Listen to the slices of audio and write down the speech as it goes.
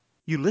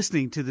You're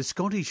listening to the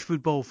Scottish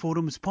Football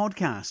Forums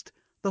podcast,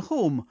 the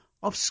home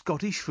of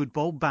Scottish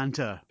football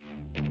banter.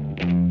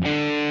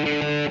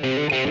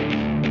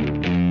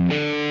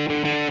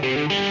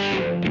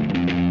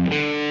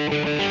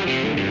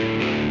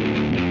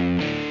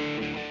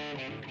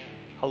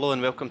 Hello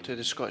and welcome to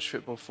the Scottish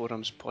Football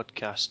Forums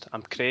podcast.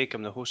 I'm Craig,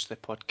 I'm the host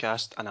of the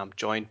podcast, and I'm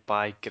joined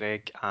by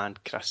Greg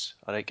and Chris.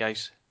 Alright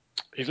guys?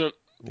 Evening.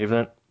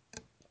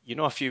 You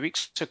know, a few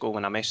weeks ago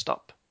when I messed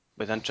up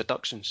with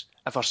introductions,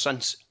 ever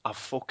since I've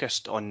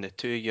focused on the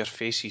two of your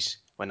faces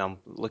when I'm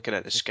looking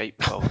at the Skype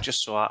call,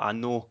 just so I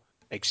know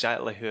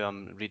exactly who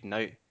I'm reading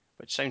out,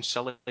 which sounds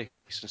silly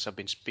since I've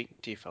been speaking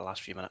to you for the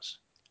last few minutes.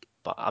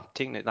 But I'm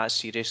taking it that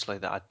seriously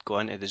that I'd go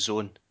into the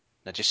zone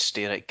and I just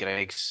stare at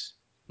Greg's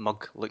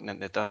mug looking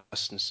into the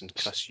distance and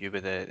Chris, you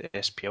with the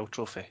SPL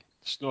trophy.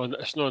 It's not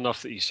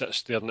enough that you sit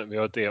staring at me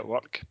all day at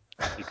work.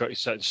 You've got to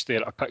sit and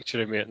stare at a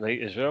picture of me at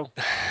night as well.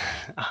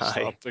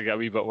 Start to get a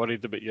wee bit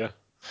worried about you.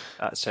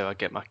 That's how I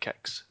get my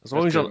kicks. As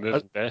long as you're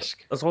not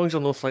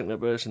thinking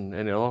about it in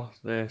any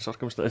other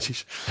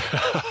circumstances.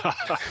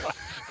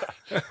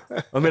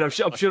 I mean, I'm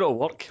sure it'll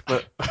work,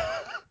 but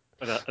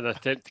an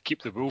attempt to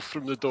keep the wolf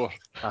from the door.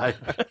 Aye.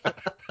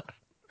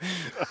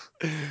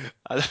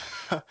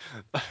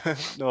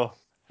 No,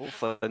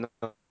 hopefully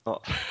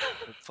not.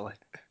 Hopefully.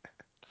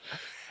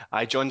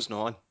 Aye, John's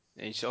not on.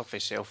 He's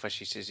obviously selfish.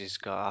 He says he's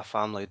got a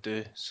family to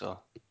do, so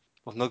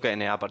we've not got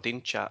any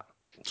Aberdeen chat.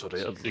 Sorry,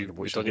 You don't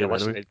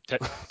need to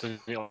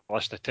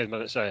listen to 10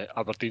 minutes of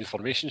Aberdeen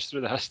formations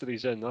through the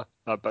histories in that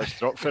bit's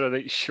dropped for a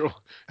night's show.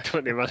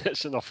 20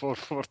 minutes in a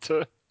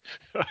 4-4-2.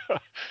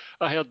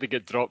 I heard they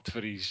get dropped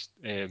for his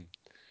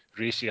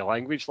racy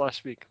language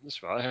last week.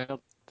 That's what I heard.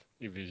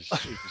 He was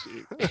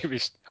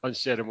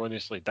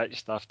unceremoniously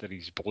ditched after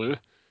his blue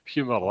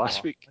humour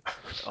last week.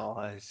 It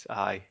was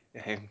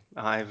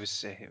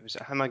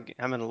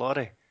him and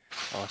Laurie.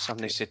 Oh,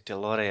 somebody said to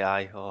Laurie,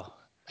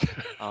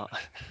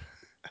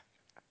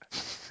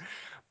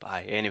 But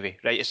aye, anyway,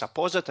 right, it's a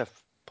positive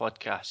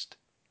podcast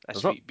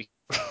this week because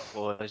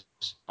it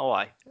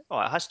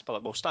has to be.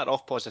 We'll start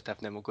off positive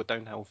and then we'll go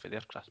downhill for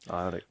there, Chris.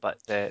 Right.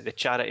 But the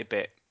charity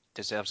bet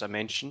deserves a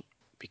mention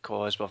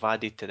because we've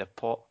added to the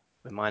pot.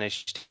 We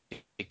managed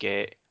to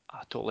get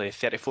a total of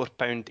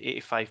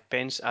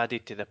 £34.85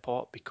 added to the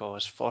pot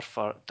because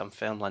Forfar,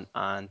 Dunfermline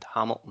and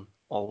Hamilton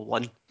all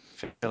won.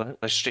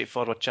 A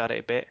straightforward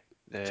charity bet.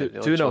 2-0,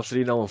 3-0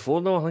 and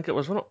 4-0, I think it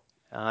was, wasn't it?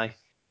 Aye.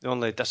 The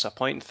only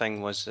disappointing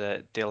thing was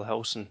that Dale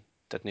Hilson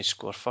didn't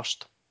score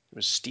first. It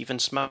was Stephen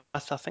Smith,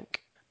 I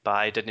think. But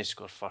I didn't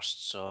score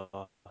first,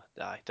 so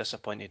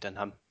disappointed in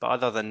him. But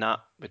other than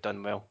that, we've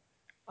done well.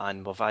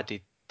 And we've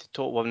added the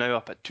total. We're now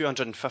up at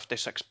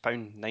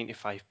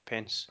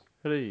 £256.95.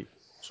 Hooray.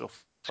 So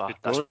far.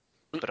 That's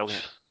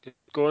brilliant. Good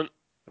going.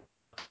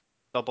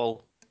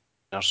 Double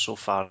so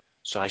far.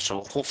 So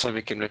hopefully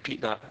we can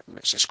repeat that.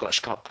 It's the Scottish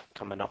Cup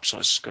coming up, so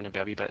it's going to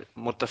be a wee bit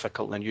more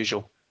difficult than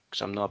usual.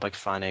 Because I'm not a big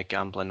fan of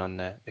gambling on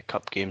the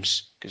cup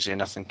games, because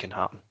anything can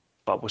happen.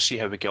 But we'll see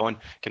how we get on.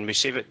 Can we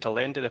save it till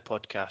the end of the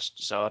podcast?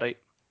 Is that alright?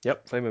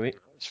 Yep, fine with me.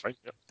 It's fine,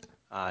 yep.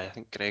 I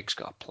think Greg's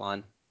got a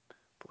plan.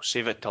 We'll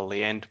save it till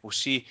the end. We'll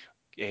see.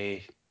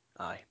 Save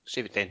it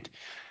to the end.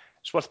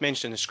 It's worth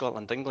mentioning the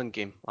Scotland-England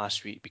game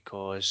last week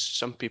because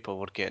some people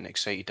were getting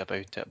excited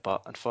about it,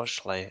 but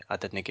unfortunately I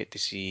didn't get to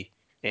see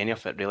any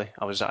of it really.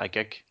 I was at a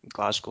gig in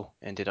Glasgow,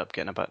 ended up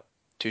getting a bit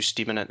too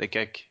steaming at the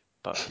gig,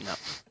 but no.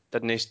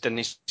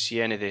 Didn't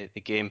see any of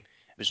the game.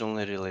 It was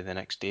only really the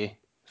next day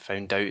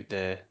found out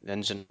the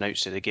ins and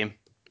outs of the game.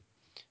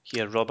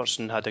 Here,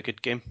 Robertson had a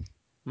good game.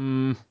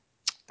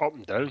 Up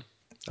and down.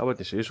 I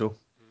wouldn't say so.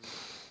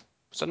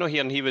 So no,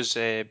 hearing he was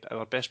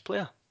our best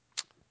player.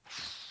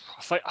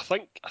 I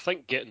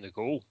think getting the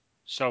goal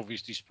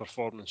salvaged his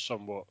performance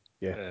somewhat.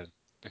 Yeah.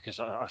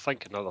 Because I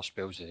think in other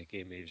spells of the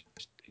game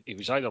he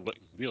was either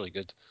looking really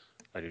good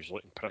or he was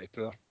looking pretty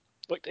poor.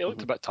 He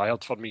looked a bit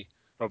tired for me.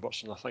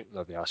 Robertson, I think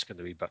maybe asking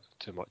a wee bit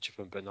too much of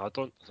him, but no, I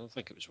don't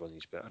think it was one of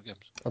his better games.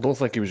 I don't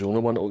think he was the only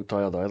one that looked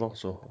tired either,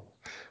 so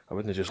I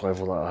wouldn't just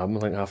level that at him. I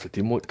think half the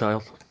team looked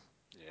tired.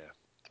 Yeah.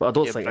 But I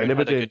don't think Brown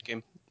anybody. Had a good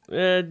game.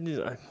 I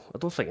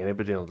don't think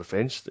anybody in the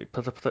defence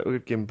had a particularly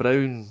good game.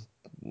 Brown,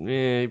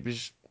 he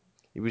was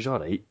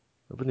alright.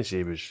 I wouldn't say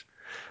he was.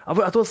 I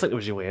don't think there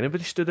was really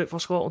anybody stood out for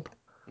Scotland.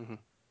 Mm-hmm.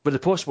 With the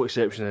possible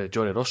exception of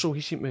Johnny Russell,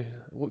 he seemed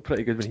to look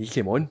pretty good when he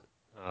came on.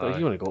 But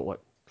he only got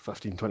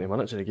 15-20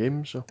 minutes in the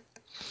game, so.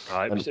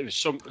 It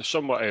was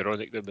somewhat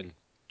ironic that when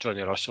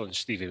Johnny Russell and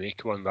Stevie May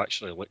came on, we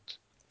actually looked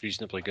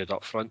reasonably good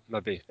up front.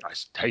 Maybe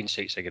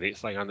hindsight's a great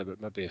thing,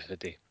 but maybe if had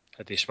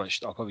they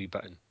switched up a wee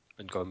bit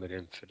and gone with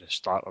him for the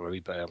start or a wee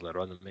bit earlier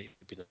on, it might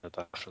have been a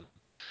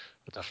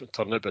different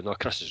turnout. But no,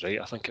 Chris is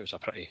right. I think it was a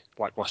pretty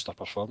lacklustre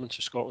performance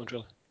of Scotland,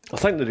 really. I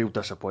think the real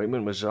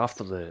disappointment was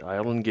after the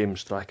Ireland game,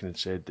 Strachan had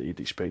said that he'd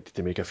expected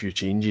to make a few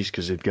changes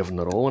because they'd given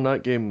their all in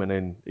that game, and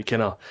then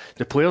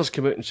the players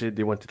came out and said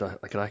they wanted a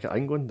crack at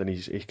England, and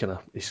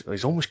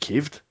he's almost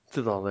caved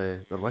to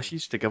their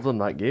wishes to give them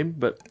that game,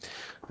 but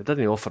they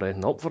didn't offer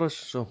anything up for us.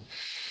 So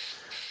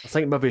I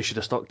think maybe he should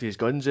have stuck to his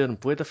guns there and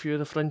played a few of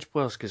the fringe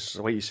players, because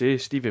like you say,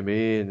 Stevie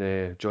May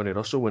and Johnny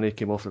Russell, when he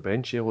came off the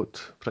bench, he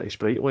looked pretty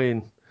sprightly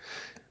and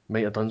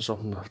might have done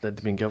something if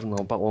they'd been given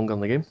a bit longer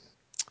in the game.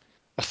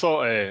 I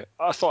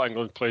thought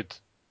England played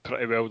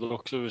pretty well though,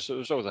 because there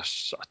was all this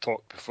sort of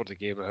talk before the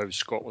game of how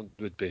Scotland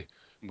would be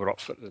more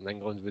up for it than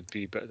England would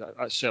be, but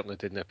that certainly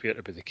didn't appear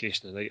to be the case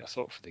tonight. I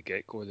thought for the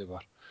get-go they were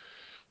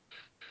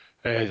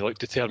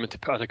determined to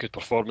put in a good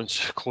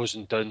performance,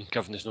 closing down,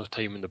 giving us no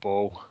time in the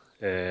ball,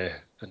 and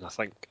I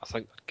think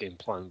their game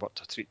plan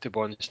worked a treat, to be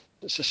honest.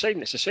 It's a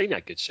sign of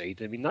a good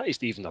side. I mean, that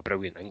isn't even a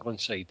brilliant England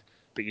side,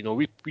 but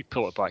we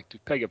pull it back,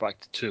 peg it back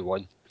to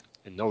 2-1,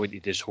 and all we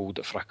need is hold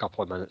it for a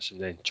couple of minutes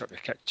and then chuck the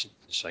kitchen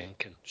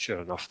sink, and sure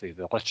enough they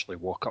literally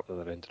walk up to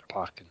the other end of the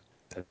park and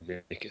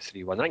make it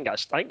 3-1. I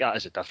think that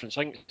is a difference.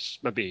 I think it's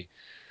maybe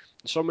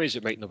in some ways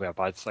it might not be a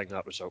bad thing,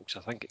 that result,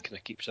 because I think it kind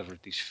of keeps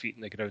everybody's feet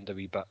in the ground a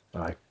wee bit.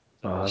 Aye.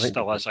 There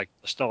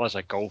still is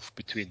a gulf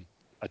between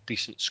a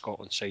decent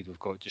Scotland side we've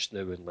got just now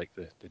and like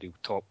the real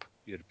top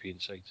European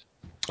sides.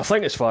 I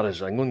think as far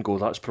as England go,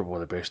 that's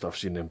probably the best I've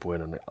seen them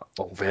playing in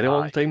a very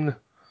long time now.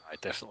 Aye,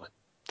 definitely.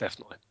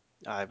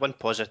 One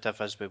positive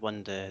is we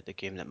won the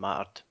game that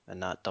mattered in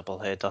that double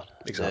header.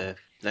 Exactly.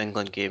 The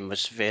England game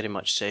was very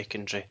much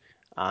secondary,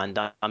 and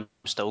I'm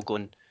still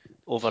going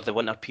over the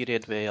winter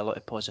period with a lot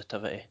of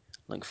positivity.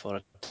 Looking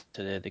forward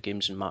to the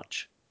games in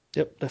March.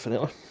 Yep,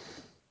 definitely.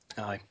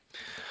 Aye.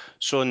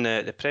 So in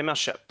the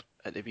Premiership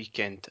at the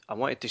weekend, I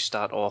wanted to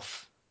start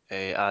off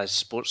as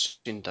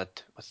Sportscene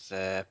did with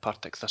the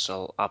Partick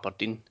Thistle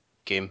Aberdeen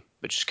game,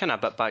 which is kind of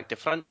a bit back to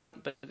front,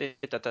 but they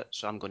did it,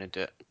 so I'm going to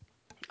do it.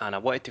 And I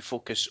wanted to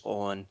focus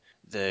on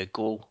the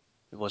goal.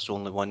 There was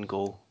only one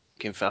goal,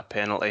 came for a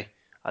penalty.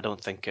 I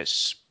think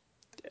it's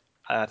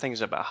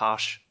a bit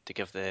harsh to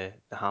give the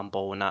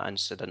handball in that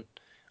incident.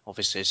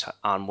 Obviously his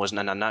arm wasn't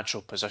in a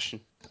natural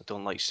position. I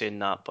don't like saying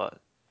that, but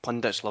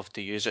pundits love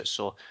to use it,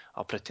 so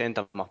I'll pretend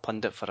I'm a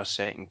pundit for a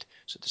second.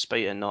 So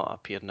despite it not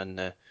appearing in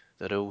the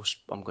rules,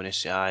 I'm going to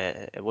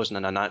say it wasn't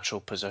in a natural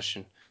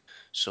position.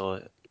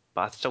 So,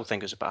 but I still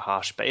think it's a bit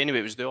harsh. But anyway,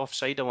 it was the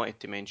offside I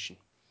wanted to mention.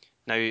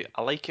 Now,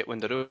 I like it when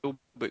the rule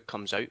book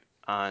comes out,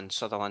 and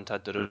Sutherland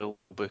had the rule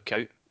book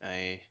out,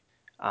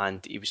 and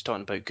he was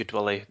talking about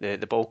Goodwillie.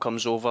 The ball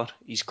comes over,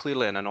 he's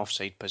clearly in an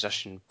offside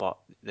position, but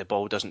the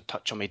ball doesn't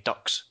touch him, he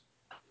ducks.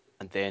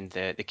 And then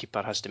the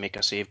keeper has to make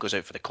a save, goes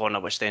out for the corner,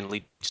 which then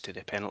leads to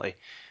the penalty.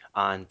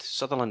 And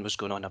Sutherland was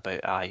going on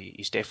about,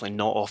 he's definitely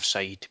not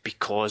offside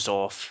because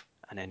of,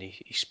 and then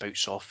he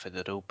spouts off for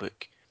the rule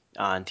book.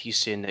 And he's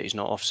saying that he's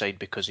not offside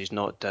because he's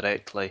not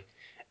directly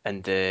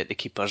in the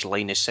keeper's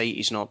line of sight.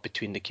 He's not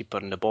between the keeper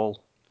and the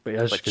ball. But he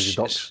is, because he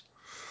ducks.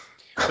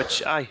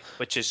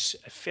 Which is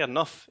fair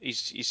enough.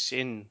 He's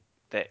saying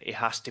that he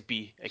has to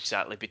be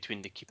exactly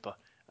between the keeper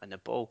and the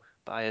ball.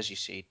 But as you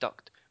say, he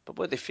ducked. But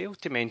what they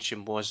failed to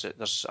mention was that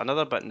there's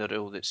another bit in the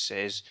rule that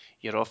says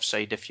you're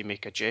offside if you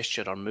make a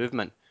gesture or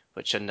movement,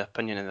 which in the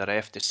opinion of the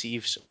ref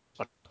deceives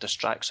or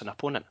distracts an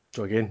opponent.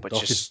 So again,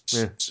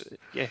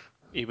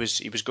 he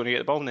was going to get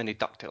the ball and then he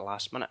ducked at the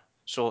last minute.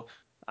 So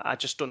I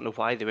just don't know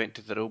why they went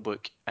to the rule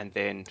book and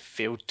then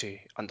failed to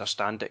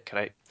understand it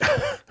correct.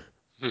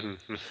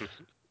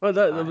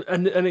 Well,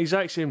 in the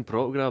exact same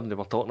programme, they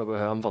were talking about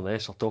how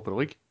Inverness are top of the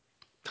league.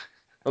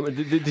 I mean,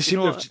 they seem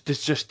to have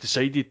just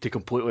decided to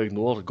completely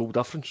ignore the goal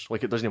difference,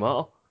 like it doesn't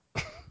matter.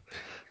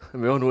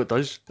 And we all know it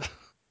does.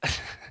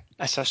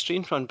 It's a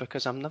strange one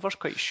because I'm never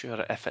quite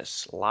sure if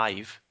it's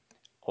live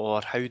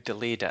or how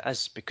delayed it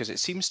is, because it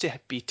seems to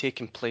be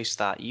taking place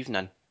that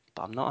evening,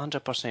 but I'm not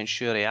 100%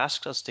 sure. He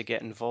asks us to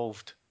get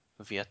involved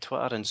via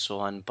Twitter and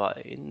so on,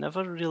 but he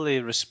never really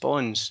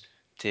responds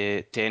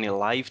to any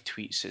live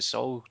tweets. It's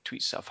all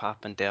tweets that have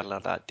happened earlier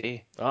that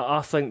day.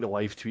 I think the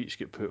live tweets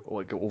get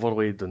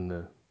overlaid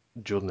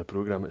during the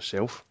programme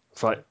itself. In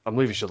fact, I'm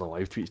not even sure the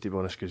live tweets, to be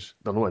honest, because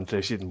they're not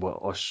interested in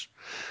what us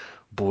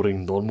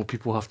boring normal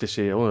people have to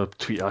say. The only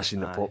tweet I seen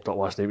that popped up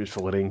last night was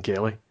for Lorraine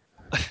Kelly.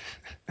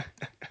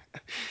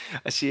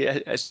 I see.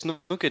 It's no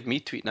good me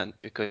tweeting it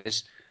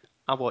because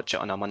I watch it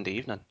on a Monday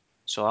evening,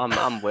 so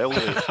I'm well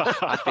late.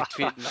 I'd be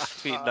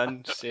tweeting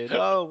in saying,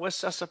 "Oh,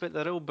 what's this about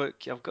the rule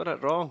book? You've got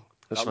it wrong."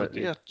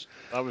 That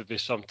would be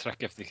some trick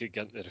if they could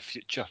get into the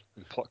future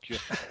and pluck your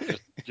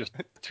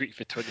tweet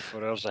for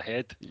 24 hours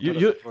ahead.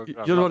 You're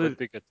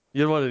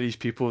one of these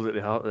people that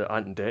that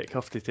Ant and Dec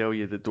have to tell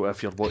you that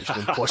if you're watching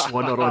on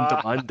 +1 or on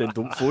demand, then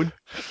don't phone.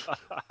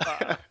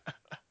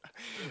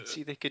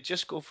 See, they could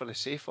just go for the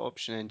safe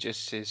option and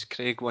just says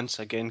Craig once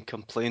again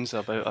complains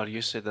about our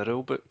use of the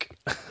rule book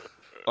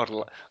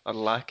or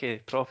lack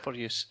of proper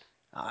use.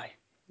 Aye.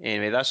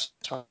 Anyway, that's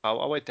I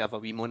want to have a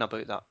wee moan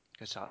about that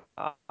because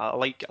I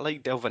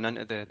like delving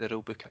into the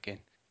rule book again.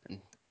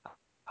 And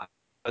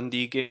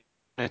Dundee game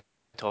to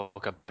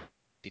talk about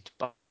it,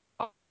 but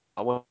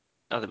I want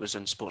that was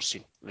in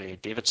Sportscene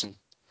with Davidson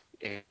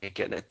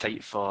getting it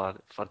tight for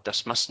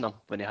dismissing him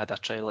when he had a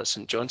trial at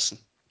St Johnstone.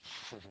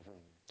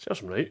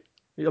 Serves him right.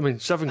 I mean,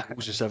 7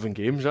 goals in 7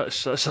 games,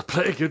 that's a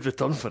pretty good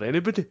return for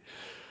anybody.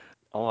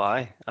 Oh,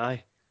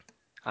 aye.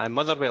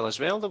 Motherwell as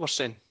well, they were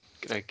saying.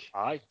 Greg?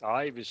 I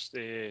was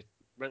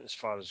went as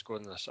far as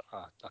going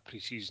a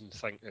pre-season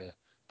thing to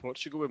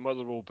Portugal with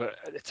Motherwell, but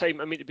at the time,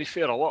 I mean, to be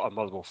fair, a lot of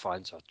Motherwell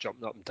fans are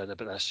jumping up and down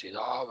about this, saying,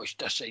 "Oh, we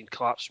should have signed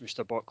Clarkson, we should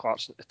have bought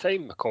Clarkson." At the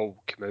time, McCall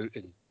came out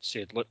and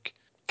said, "Look,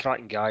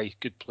 cracking guy,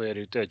 good player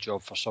who'll do a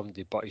job for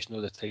somebody, but he's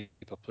not the type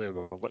of player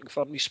we're looking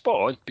for." And he's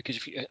spot on,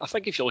 because I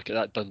think if you look at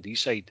that Dundee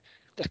side,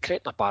 they're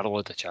creating a barrel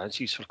load of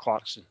chances for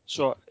Clarkson,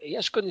 so he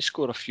is going to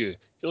score a few.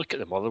 You look at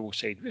the Motherwell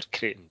side, we're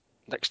creating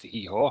next to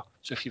hee-haw.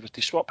 So if you were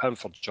to swap him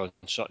for John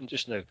Sutton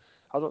just now,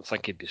 I don't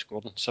think he'd be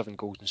scoring 7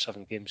 goals in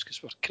 7 games,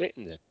 because we're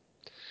creating the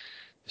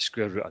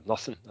square root of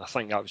nothing. I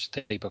think that was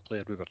the type of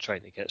player we were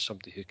trying to get,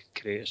 somebody who could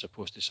create as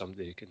opposed to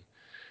somebody who can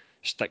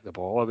stick the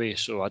ball away.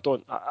 So I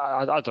don't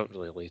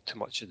really lay too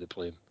much of the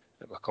blame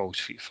at McCall's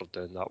feet for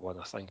doing that one.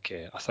 I think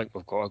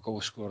we've got a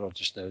goal scorer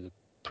just now. The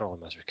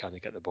problem is we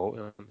can't get the ball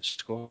to him to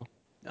score.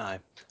 Aye,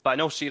 but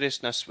in all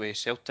seriousness, with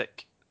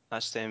Celtic,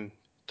 that's them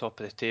top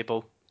of the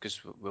table,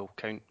 because we'll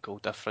count goal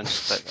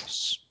difference.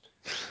 But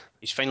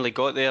he's finally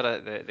got there.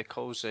 The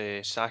calls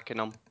sacking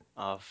him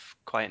have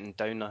quietened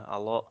down a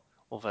lot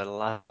over the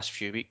last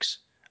few weeks,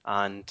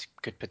 and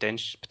could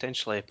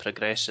potentially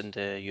progress in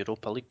the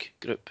Europa League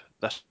group.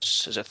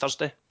 Is it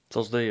Thursday?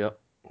 Thursday, yeah.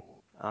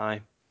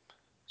 Aye.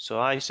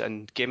 So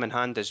and game in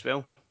hand as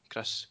well,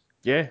 Chris.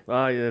 Yeah,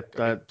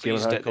 that game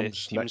in hand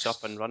comes team's next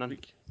up and running.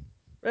 week.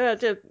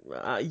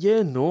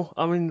 No.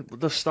 I mean,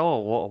 there's still a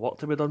lot of work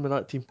to be done with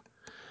that team.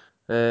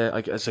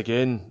 It's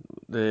again,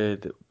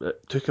 it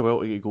took a while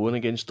to get going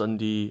against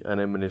Dundee, and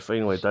then when they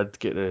finally did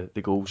get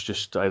the goals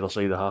just either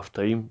side of half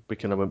time, we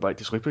kind of went back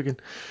to sleep again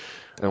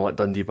and let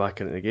Dundee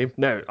back into the game.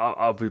 Now,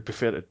 I would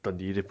prefer that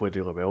Dundee. They played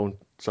really well on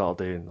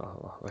Saturday, and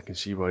I can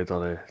see why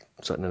they're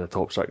sitting in the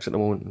top 6 at the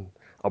moment. And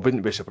I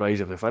wouldn't be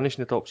surprised if they finish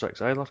in the top 6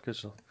 either,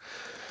 because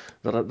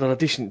they're a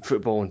decent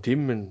footballing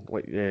team, and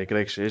like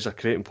Greg says, they're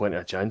creating plenty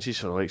of chances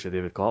for the likes of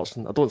David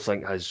Clarkson. I don't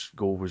think his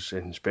goal was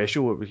anything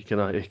special. He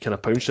kind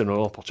of pounced on an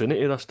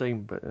opportunity this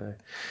time, but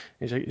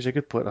he's a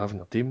good player to have in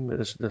the team.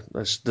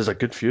 There's a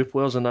good few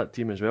players in that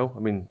team as well. I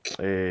mean,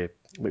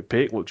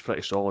 McPake looks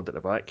pretty solid at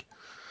the back.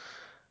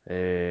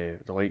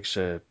 The likes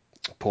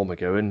Paul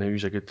McGowan,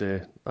 who's a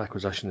good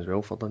acquisition as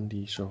well for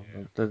Dundee. So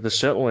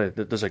there's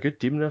a good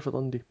team there for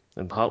Dundee,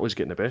 and Hartley's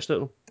getting the best out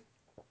of them.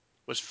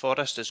 Was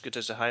Forrest as good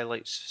as the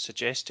highlights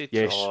suggested,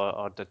 yes.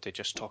 or did they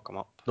just talk him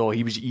up? No,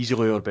 he was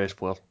easily our best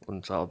player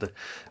on Saturday.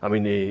 I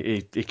mean,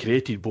 he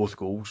created both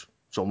goals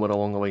somewhere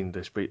along the line.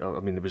 Despite, I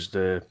mean, was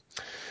it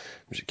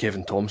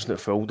Kevin Thompson that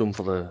fouled him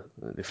for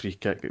the free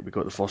kick that we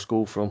got the first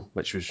goal from,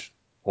 which was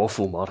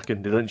awful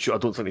marking. They didn't show, I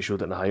don't think they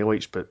showed it in the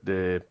highlights, but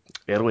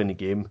early in the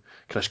game,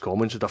 Chris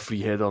Commons had a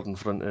free header in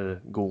front of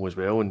the goal as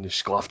well, and he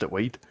sclaffed it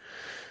wide.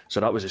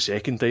 So that was the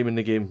second time in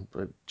the game,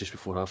 just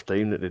before half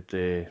time, that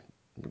they'd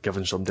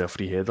given somebody a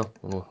free header.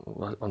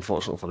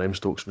 Unfortunately for them,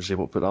 Stokes was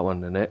able to put that one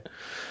in the net.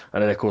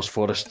 And then of course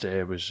Forrest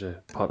was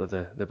part of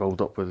the build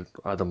up with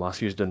Adam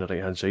Matthews down the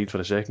right hand side for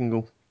the second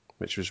goal,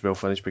 which was well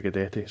finished by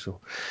Guidetti.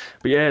 So,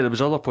 but yeah, there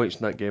was other points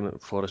in that game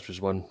that Forrest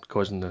was one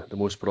causing the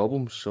most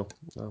problems. So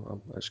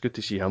it's good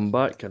to see him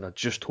back, and I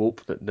just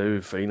hope that now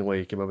finally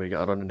he can maybe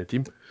get a run in the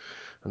team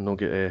and not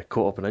get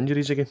caught up in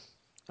injuries again.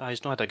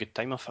 He's not had a good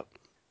time of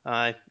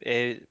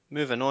it.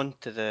 Moving on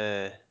to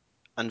the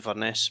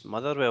Inverness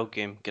Motherwell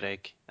game,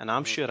 Greg, and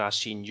I'm sure I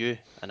seen you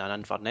in an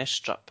Inverness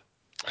strip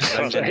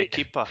rounding the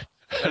keeper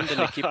and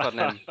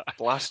then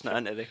blasting it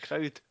into the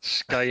crowd,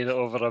 skying it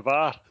over a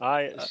bar.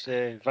 Aye, it's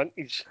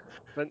vintage.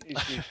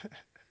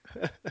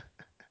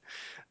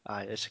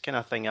 Aye, it's the kind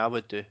of thing I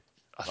would do.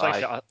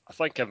 I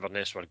think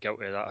Inverness were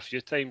guilty of that a few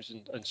times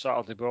in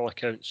Saturday, by all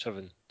accounts,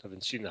 having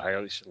seen the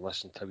highlights and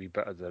listened to a wee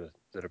bit of the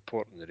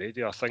report on the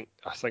radio. I think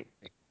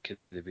it could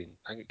have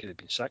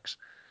been 6.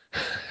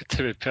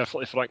 To be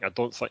perfectly frank, I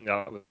don't think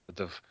that would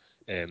have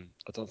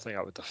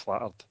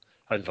flattered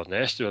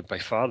Inverness. They were by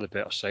far the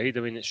better side.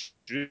 I mean, it's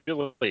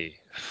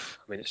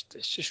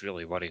just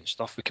really worrying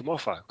stuff. We come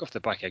off the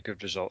back of a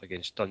good result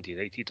against Dundee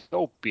United,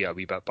 albeit a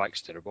wee bit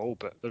backs to the wall,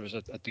 but there was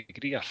a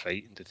degree of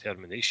fight and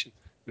determination.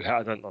 We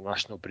had an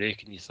international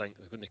break, and you think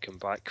they're going to come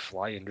back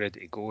flying,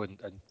 ready to go, and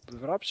we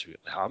were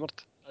absolutely hammered.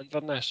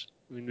 Inverness.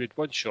 I mean, we had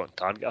one shot on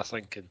target, I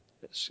think, and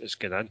it's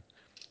gone in.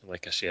 And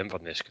like I say,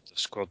 Inverness could have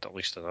scored at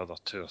least another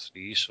 2 or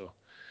 3. So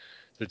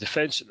the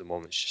defence at the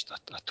moment is just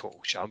a total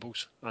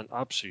shambles, an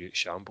absolute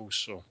shambles.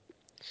 So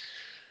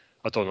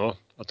I don't know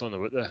what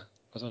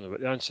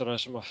the answer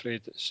is. I'm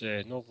afraid it's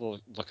not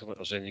looking like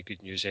there's any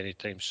good news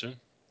anytime soon.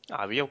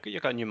 You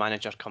got a new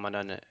manager coming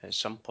in at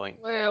some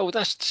point. Well,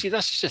 this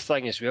is the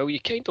thing as well. You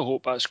kind of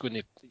hope that's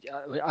going to.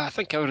 I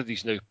think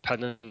everybody's now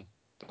pinning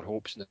their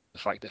hopes in the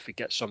fact that if we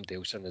get somebody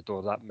else in the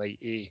door, that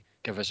might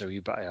give us a wee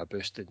bit of a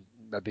boost, and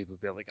maybe we'll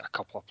be able to get a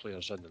couple of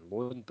players in and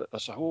loan. But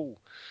there's a whole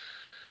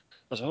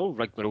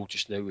rigmarole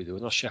just now with the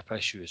ownership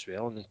issue as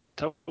well, and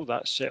until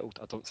that's settled,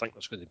 I don't think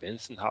there's going to be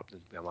anything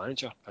happening with a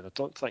manager, and I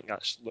don't think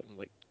that's looking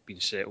like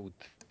being settled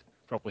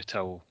probably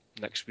till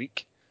next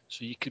week.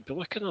 So you could be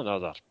looking at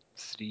another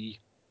 3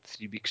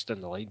 weeks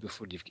down the line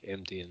before you've got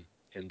MD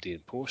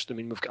and post. I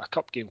mean, we've got a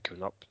cup game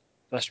coming up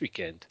this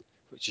weekend.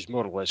 which is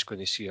more or less going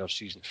to see our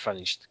season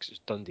finished because it's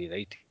Dundee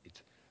United.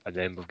 And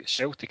then we've got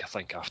Celtic, I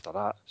think, after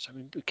that. So, I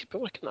mean, we could be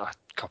looking at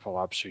a couple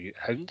of absolute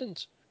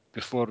houndings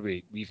before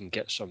we even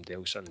get somebody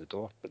else in the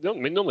door. But the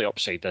only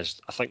upside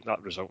is, I think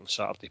that result on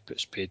Saturday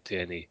puts paid to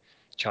any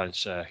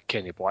chance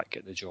Kenny Black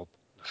getting the job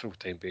on a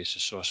full-time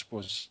basis. So I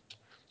suppose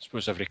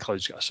every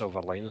cloud's got a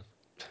silver lining.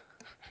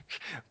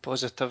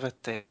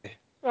 Positivity.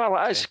 Well,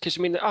 it is, because,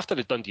 I mean, after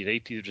the Dundee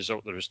United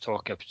result, there was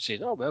talk of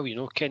saying, oh,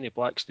 well, Kenny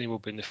Black's name will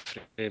be in the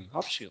frame.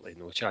 Absolutely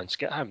no chance.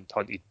 Get him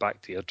hunted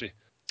back to Airdrie.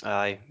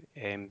 Aye.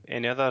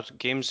 Any other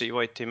games that you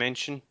wanted to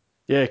mention?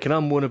 Yeah, can I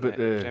moan about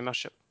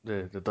Premiership?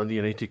 the Dundee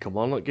United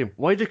Kilmarnock game?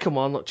 Why did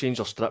Kilmarnock change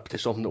their strip to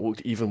something that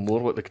looked even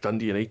more like the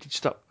Dundee United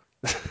strip?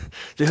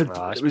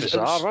 It's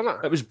bizarre, wasn't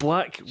it? It was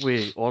black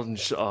with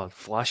orange sort of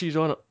flashes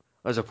on it,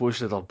 as opposed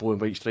to their blue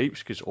and white stripes,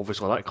 because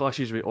obviously that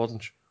clashes with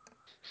orange.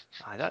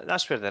 Aye,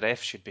 that's where the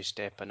ref should be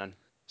stepping in.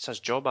 It's his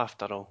job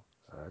after all.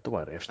 I don't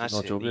want refs That's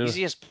doing their job. the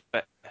easiest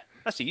bit.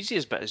 That's the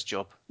easiest bit of his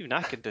job. Even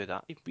I could do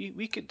that.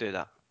 We could do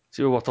that.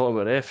 See, when we're talking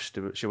about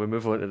refs, shall we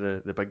move on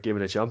to the big game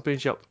of the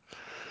Championship?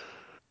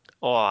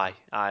 Oh, aye.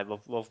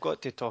 We've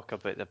got to talk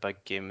about the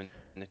big game in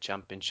the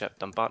Championship,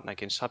 Dumbarton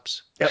against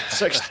Hibs. Yep,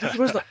 6-3,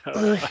 wasn't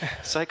it?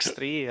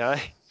 6-3,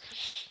 aye.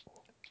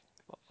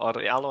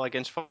 Or Alloa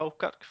against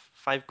Falkirk,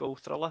 5-goal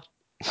thriller,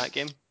 that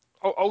game.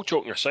 All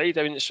joking aside,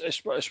 I mean,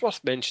 it's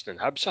worth mentioning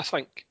Hibs, I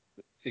think,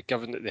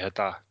 given that they had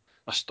a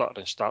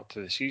stuttering start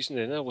to the season,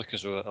 and they look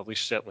as though, at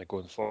least certainly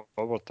going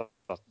forward,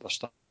 they're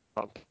starting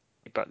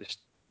but they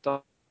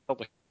start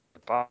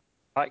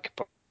back,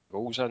 but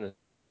goals in, and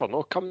they're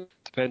not coming,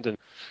 depending,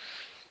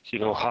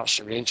 Hearts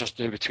and Rangers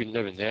do between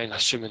now and then,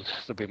 assuming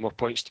there'll be more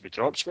points to be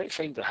dropped. You might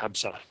find that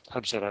Hibs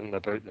are in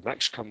about the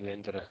mix come the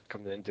end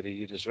of the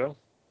year as well.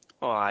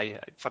 Oh, aye.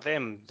 For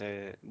them,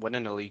 the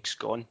winning the league's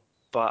gone.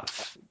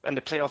 But in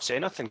the playoffs,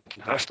 anything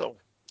can happen.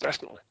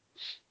 Definitely.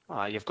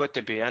 You've got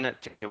to be in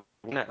it to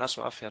win it. That's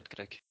what I've heard,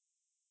 Greg.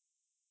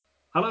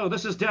 Hello,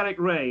 this is Derek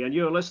Ray, and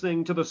you're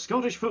listening to the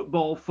Scottish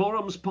Football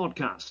Forums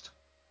podcast.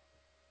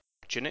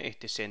 Opportunity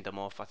to send them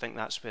off. I think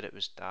that's where it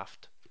was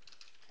daft.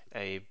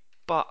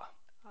 But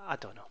I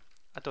don't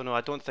know.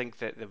 I don't think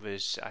that there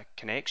was a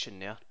connection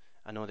there.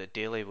 I know that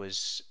Daly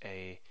was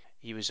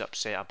he was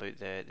upset about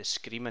the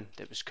screaming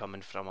that was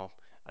coming from him.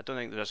 I don't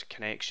think there was a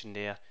connection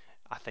there.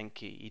 I think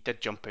he did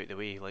jump out the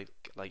way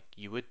like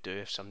you would do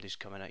if somebody's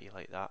coming at you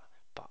like that.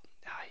 But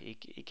he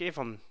gave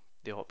him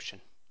the option.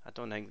 I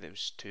don't think that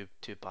was too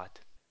bad.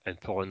 And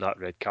pulling that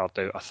red card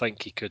out, I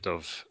think he could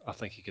have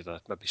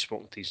maybe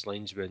spoken to his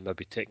linesman,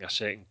 maybe taken a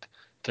second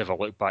to have a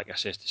look back,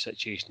 assess the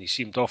situation. He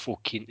seemed awful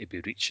keen to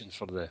be reaching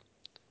for the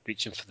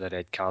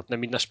red card. And I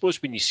mean, I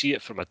suppose when you see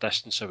it from a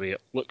distance away,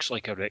 it looks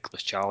like a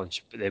reckless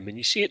challenge. But then when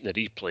you see it in the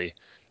replay,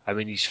 I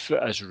mean, his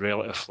foot is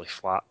relatively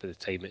flat by the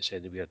time it's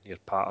anywhere near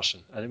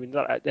Patterson. And I mean,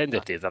 at the end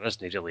of the day, there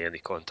isn't really any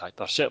contact.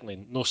 There's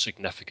certainly no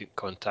significant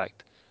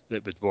contact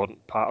that would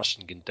warrant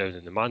Patterson going down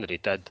in the manner he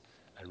did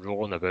and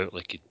rolling about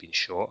like he'd been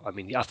shot. I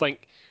mean, I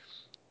think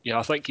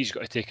he's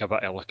got to take a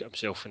bit of a look at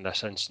himself in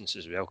this instance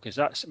as well, because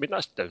that's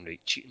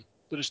downright cheating.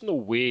 There is no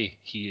way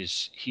he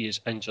is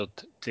injured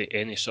to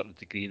any sort of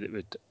degree that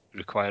would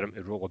require him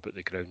to roll about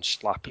the ground,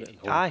 slapping it and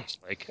holding his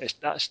leg.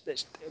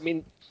 I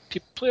mean,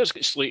 players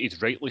get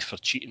slated rightly for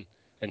cheating,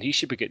 and he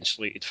should be getting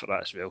slated for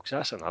that as well, because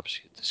that's an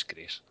absolute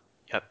disgrace.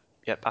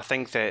 Yep. I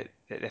think that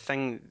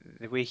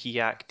the way he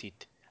acted,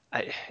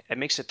 it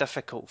makes it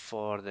difficult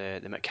for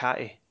the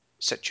McHattie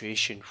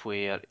situation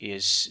where he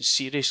has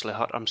seriously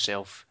hurt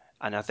himself,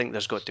 and I think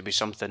there's got to be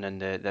something in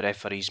the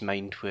referee's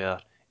mind where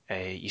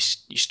you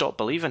stop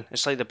believing.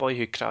 It's like the boy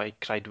who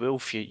cried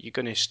wolf. You're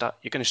going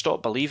to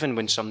stop believing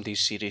when somebody's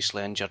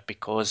seriously injured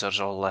because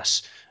there's all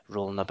this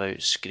rolling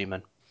about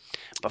screaming.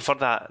 But for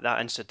that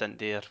incident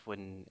there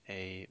when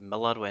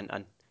Miller went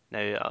in,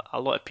 now a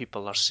lot of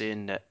people are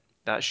saying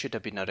that should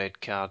have been a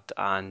red card,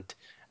 and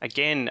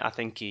again I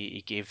think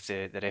he gave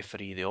the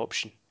referee the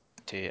option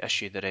to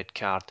issue the red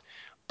card,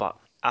 but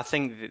I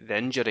think the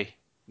injury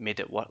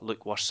made it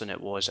look worse than it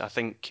was. I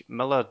think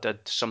Miller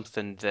did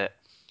something that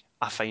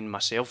I find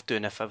myself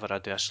doing if ever I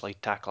do a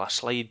slide tackle. I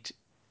slide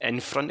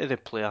in front of the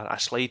player, I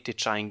slide to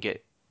try and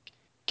get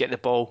the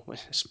ball.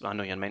 I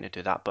know you're meant to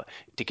do that, but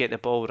to get the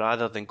ball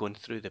rather than going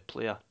through the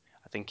player.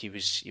 I think he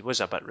was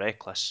a bit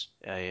reckless.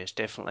 It's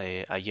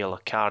definitely a yellow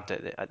card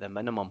at the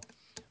minimum,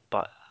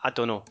 but I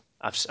don't know.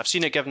 I've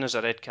seen it given as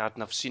a red card,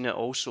 and I've seen it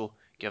also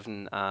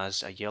given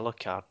as a yellow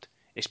card,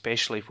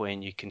 especially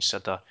when you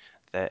consider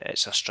that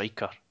it's a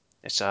striker.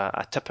 It's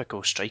a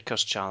typical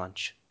striker's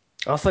challenge.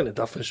 I think the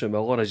difference with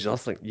Miller is I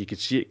think you could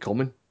see it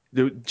coming.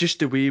 Just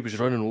the way he was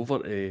running over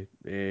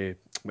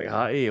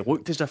McHattie, it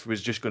looked as if he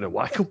was just going to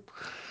whack him.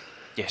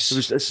 Yes.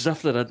 It's as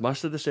if the red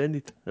mist had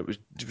descended.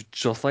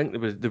 So I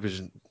think there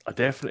was a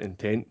definite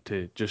intent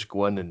to just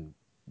go in and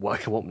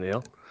whack him up in the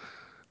air.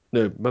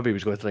 Now, maybe he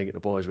was going to try and get the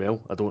ball as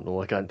well. I don't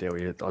know. I can't tell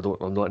you.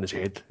 I'm not in his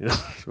head.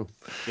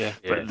 Yeah.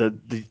 But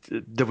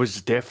there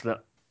was definite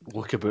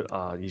look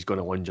about he's going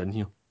to lunge in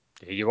here.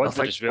 Yeah, you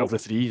wonder as well. Of the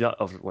three,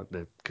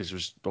 because it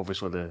was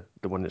obviously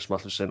the one that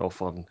Smith was sent off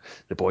for, and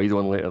the Boyd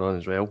one later on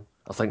as well.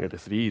 I think of the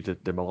three,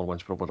 the Miller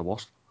one's probably the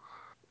worst.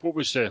 What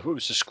was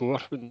the score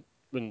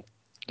when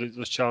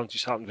those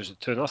challenges happened? Was it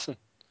 2-0?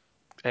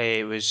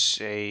 It was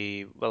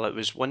it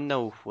was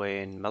 1-0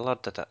 when Miller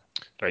did it.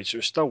 Right, so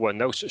it's still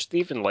 1-0. So it's not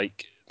even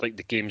like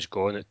the game's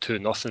gone at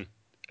 2-0,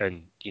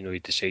 and he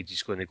decides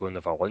he's going to go and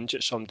have a lunge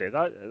at somebody.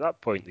 At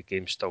that point, the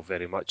game's still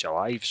very much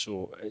alive.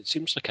 So it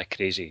seems like a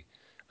crazy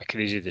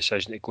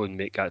decision to go and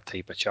make that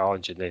type of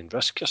challenge and then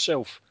risk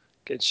yourself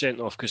getting sent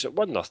off, because at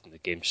 1-0 the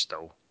game's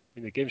still.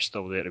 The game's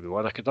still there to be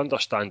won. I could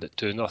understand at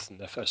 2-0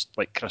 if it's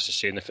like Chris is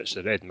saying, if it's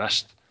the red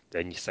mist,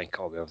 then you think,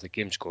 oh well, the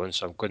game's gone,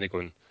 so I'm going to go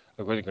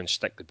and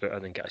stick the boot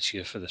in and get a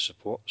cheer for the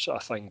support sort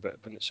of thing. But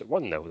when it's at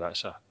 1-0,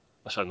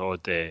 that's an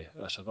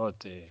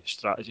odd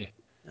strategy.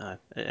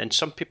 And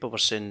some people were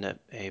saying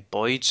that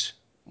Boyd's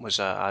was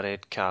a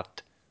red card.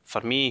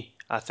 For me,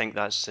 I think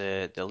that's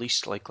the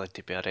least likely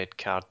to be a red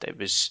card. It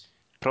was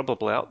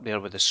probably up there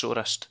with the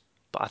sorest,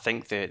 but I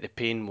think the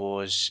pain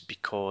was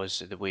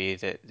because of the way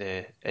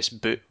that his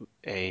boot,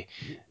 the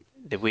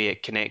way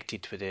it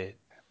connected with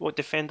what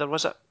defender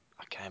was it?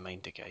 I can't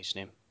mind the guy's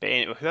name. But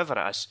anyway, whoever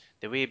it is,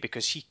 the way,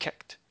 because he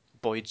kicked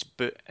Boyd's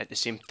boot at the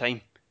same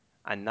time,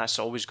 and that's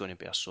always going to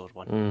be a sore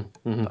one.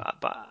 Mm-hmm.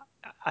 But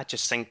I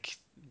just think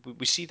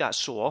we see that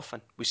so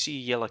often. We see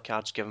yellow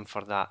cards given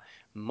for that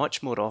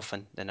much more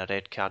often than a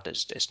red card.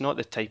 It's not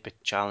the type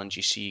of challenge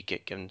you see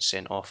get given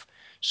sent off.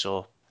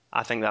 So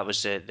I think that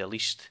was the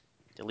least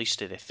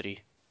of the three.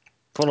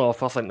 Fun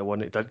off, I think the one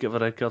that did give a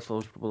red card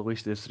was probably the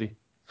least of the three.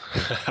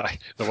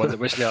 The one that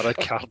wasn't a red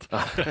card.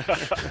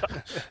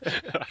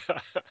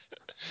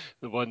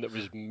 The one that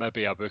was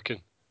maybe a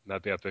booking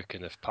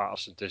if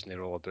Patterson doesn't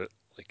roll about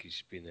like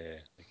he's been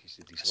he's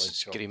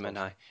screaming.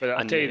 But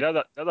I tell you,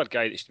 the other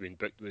guy that's been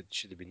booked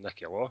should have been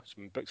Nicky Law. He's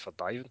been booked for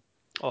diving.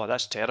 Oh,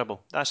 that's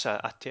terrible. That's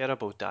a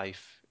terrible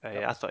dive.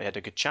 I thought he had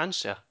a good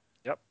chance there.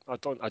 Yep,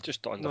 I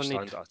just don't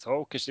understand it at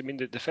all, because I mean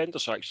the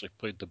defenders actually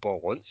played the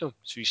ball onto him,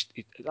 so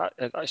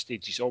at that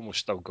stage he's almost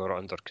still got it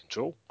under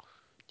control.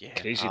 Yeah,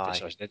 crazy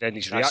decision. And then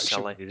his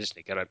reaction when he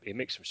doesn't get it, he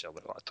makes himself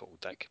look like a total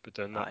dick. But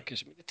doing that,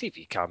 because the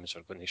TV cameras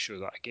are going to show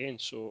that again,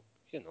 so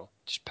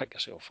just pick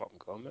yourself up and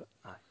go on it.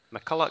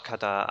 McCulloch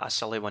had a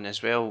silly one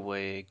as well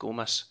with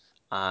Gomez,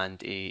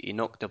 and he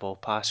knocked the ball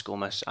past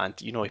Gomez, and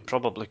he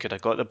probably could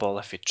have got the ball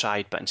if he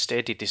tried, but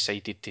instead he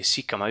decided to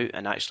seek him out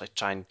and actually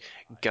try and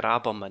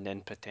grab him and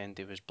then pretend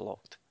he was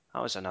blocked.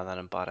 That was another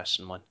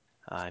embarrassing one.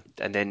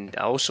 And then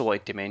I also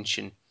wanted to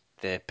mention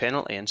the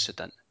penalty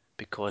incident,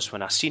 because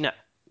when I seen it,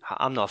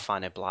 I'm not a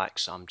fan of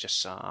Blacks,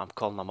 so I'm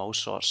calling him all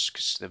sorts,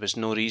 because there was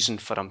no reason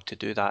for him to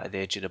do that at the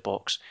edge of the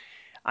box.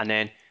 And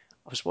then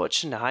I was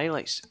watching the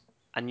highlights,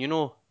 and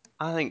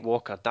I think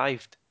Walker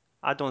dived.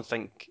 I don't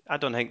think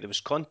there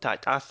was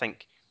contact. I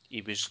think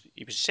he was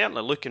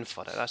certainly looking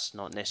for it. That's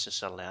not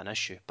necessarily an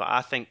issue, but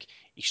I think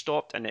he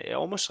stopped, and it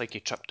almost like he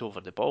tripped over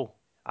the ball.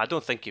 I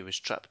don't think he was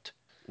tripped.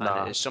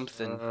 And it's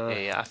something.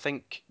 I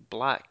think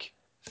Black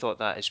thought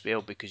that as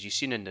well, because you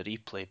seen in the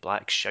replay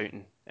Black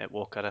shouting at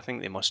Walker. I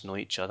think they must know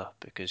each other,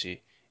 because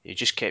he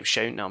just kept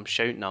shouting at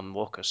him.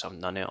 Walker's having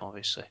none of it,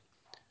 obviously.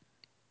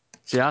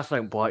 See, I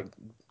think Black,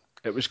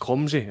 it was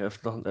clumsy. I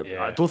don't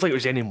think it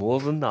was any more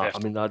than that. I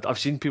mean, I've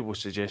seen people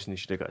suggesting he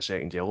should have got a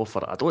second yellow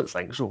for it. I don't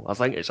think so. I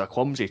think it's a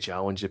clumsy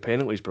challenge. The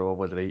penalty's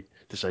probably the right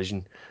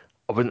decision.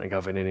 I wouldn't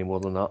have given any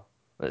more than that.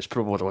 It's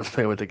probably the one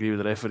thing I would agree with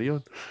the referee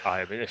on.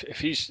 I mean, if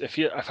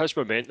his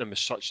momentum is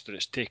such that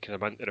it's taken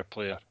him into the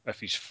player,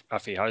 if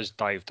he has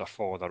dived or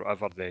fallen or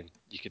whatever, then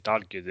you could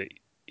argue that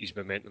his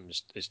momentum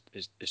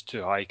is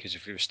too high, because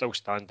if he was still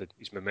standing,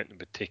 his momentum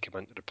would take him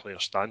into the player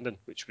standing,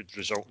 which would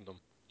result in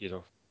them,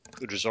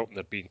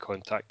 there being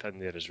contact in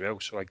there as well.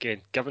 So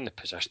again, given the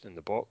position in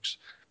the box,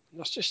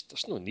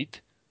 there's no need.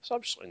 There's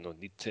absolutely no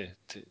need to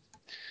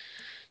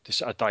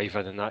sort of dive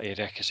in that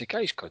area, because the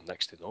guy's gone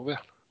next to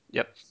nowhere.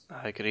 Yep,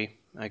 I agree.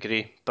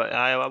 But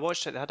I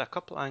watched it. They had a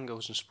couple of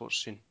angles in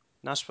Sports Scene.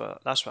 That's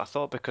what I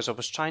thought, because I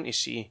was trying to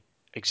see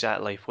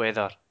exactly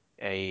whether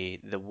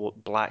the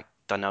Black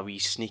done a wee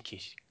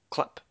sneaky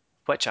clip,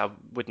 which I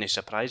wouldn't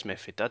surprise me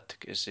if he did,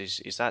 because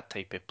he's that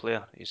type of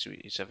player.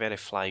 He's a very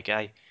fly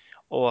guy,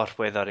 or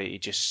whether he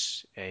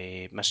just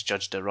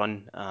misjudged the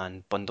run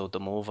and bundled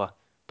them over.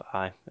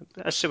 But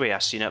that's the way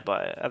I've seen it.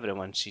 But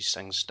everyone sees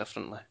things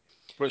differently.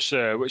 What's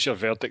your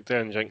verdict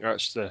then? Do you think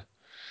that's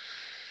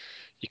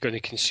you're going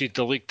to concede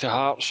the league to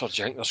Hearts, or do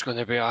you think there's going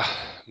to be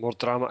more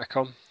drama to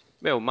come?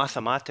 Well,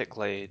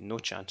 mathematically, no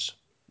chance.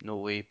 No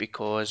way,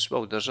 because,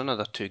 there's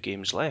another 2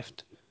 games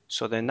left.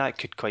 So then that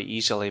could quite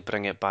easily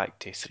bring it back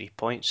to 3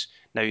 points.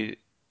 Now,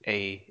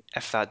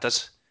 if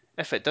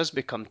it does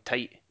become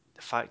tight,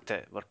 the fact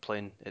that we're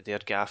playing at their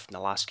gaff in the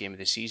last game of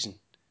the season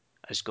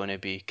is going to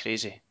be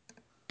crazy.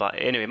 But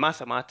anyway,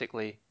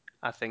 mathematically,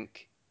 I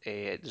think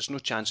there's no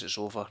chance it's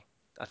over.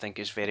 I think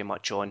it's very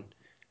much on.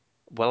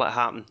 Will it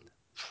happen?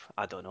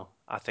 I don't know.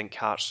 I think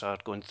Hearts are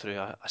going through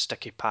a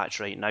sticky patch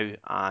right now,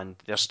 and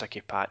their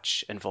sticky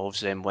patch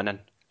involves them winning,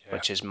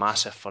 which is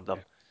massive for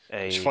them.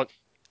 It's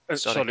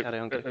Sorry, carry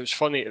on. It was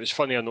funny. It was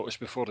funny. I noticed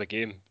before the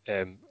game.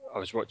 I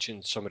was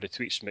watching some of the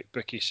tweets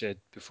McBookie said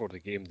before the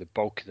game. The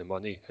bulk of the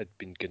money had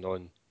been going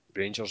on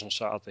Rangers on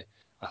Saturday.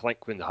 I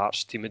think when the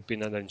Hearts team had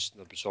been announced,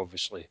 there was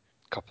obviously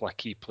a couple of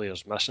key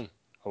players missing.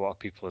 A lot of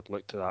people had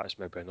looked at that as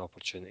maybe an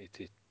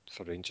opportunity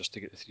for Rangers to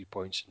get the 3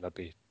 points and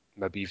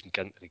maybe even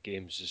get into the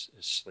games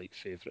as slight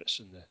favourites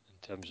in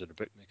terms of the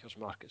bookmakers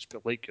markets.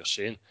 But like you're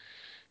saying,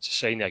 it's a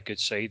sign of a good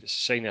side. It's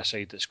a sign of a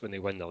side that's going to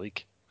win the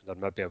league. They're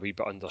maybe a wee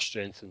bit under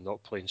strength and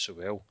not playing so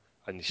well,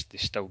 and they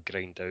still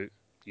grind out,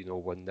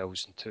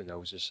 1-0s and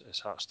 2-0s as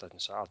Hearts did on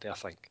Saturday. I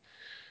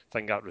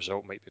think that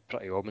result might be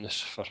pretty ominous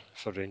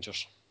for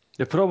Rangers.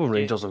 The problem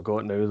Rangers have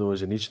got now, though,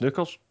 is they need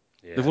snookers.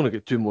 Yeah. They've only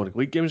got 2 more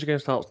league games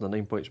against Hearts and they're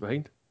 9 points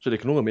behind. So they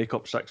can only make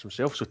up 6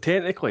 themselves. So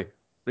technically,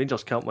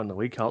 Rangers can't win the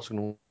league. Hearts can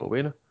only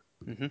win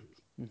it.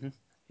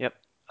 Yep.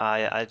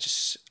 I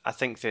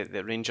think that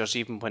the Rangers,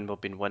 even when we've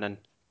been winning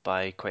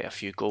by quite a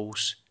few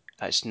goals,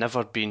 it's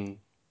never been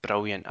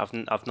brilliant.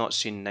 I've not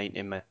seen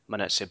 90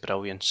 minutes of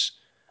brilliance.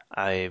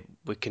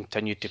 We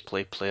continue to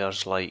play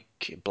players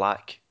like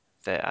Black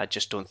that I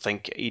just don't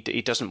think he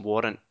doesn't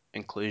warrant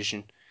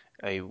inclusion.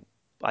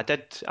 I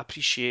did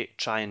appreciate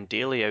trying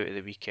Daly out of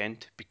the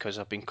weekend because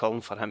I've been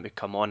calling for him to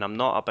come on. I'm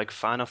not a big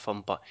fan of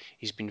him, but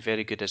he's been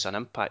very good as an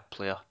impact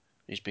player.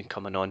 He's been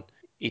coming on.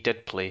 He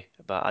did play,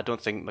 but I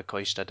don't think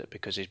McCoist did it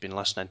because he's been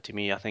listening to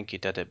me. I think he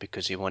did it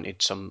because he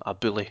wanted a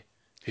bully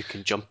who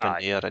can jump in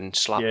the air and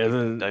slap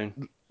people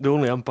down. The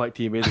only impact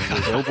he made was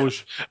his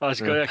elbows. I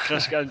was going to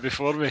Chris getting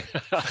before me.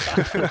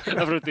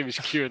 Everybody was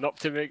queuing up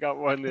to make that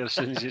one there as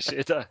soon as you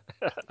said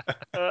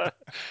it.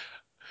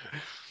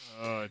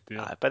 Oh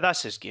dear. But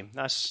that's his game.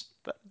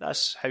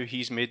 That's how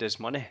he's made his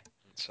money.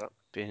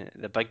 Being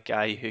the big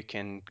guy who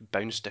can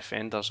bounce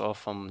defenders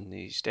off him.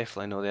 He's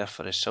definitely not there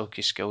for his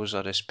silky skills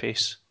or his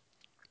pace.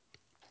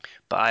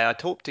 But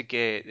I'd hoped to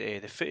get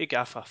the footy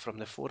gaffer from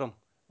the forum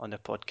on the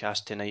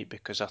podcast tonight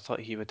because I thought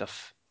he would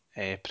have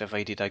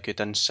provided a good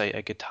insight,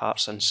 a good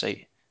Hearts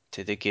insight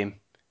to the game.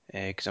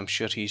 Because I'm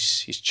sure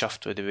he's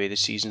chuffed with the way the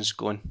season's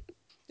going.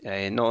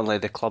 Not only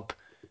the club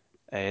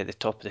at the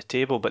top of the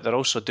table, but they're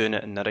also doing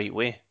it in the right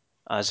way.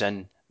 As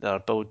in, they're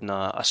building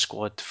a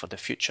squad for the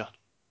future.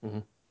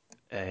 Mm-hmm.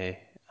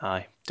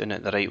 Doing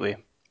it the right way.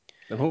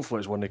 And hopefully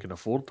it's one they can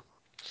afford.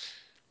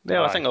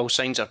 Well, I think all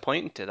signs are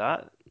pointing to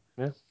that.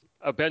 Yeah.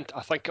 I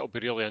think it'll be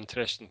really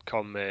interesting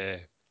come the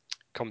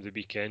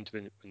weekend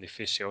when they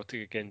face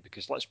Celtic again,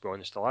 because let's be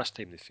honest, the last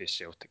time they faced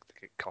Celtic they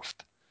get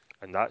cuffed,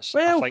 and I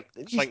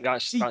think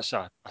that's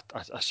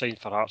a sign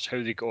for Hearts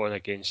how they go on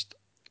against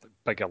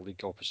bigger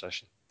league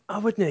opposition. I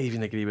wouldn't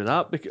even agree with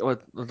that because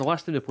the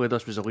last time they played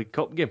us was a League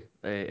Cup game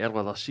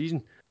earlier this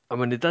season, and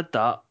when they did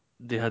that,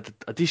 they had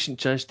a decent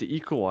chance to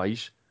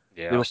equalise.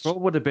 Yeah, they were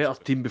probably the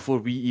better team before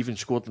we even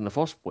scored in the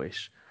first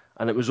place.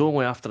 And it was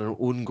only after an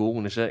own goal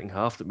in the second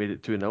half that made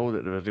it 2-0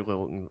 that they were really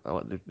looking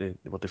like they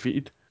were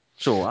defeated.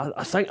 So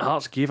I think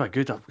Hearts gave a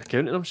good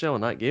account of themselves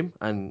in that game,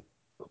 and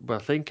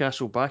with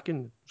Tynecastle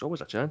backing, there's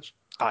always a chance.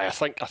 I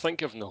think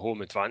given the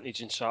home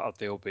advantage on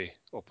Saturday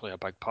will play a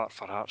big part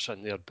for Hearts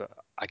in there. But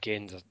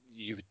again,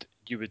 you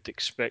would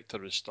expect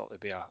there would start to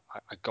be a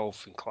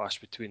gulf in class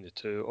between the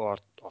two, or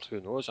who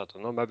knows? I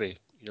don't know. Maybe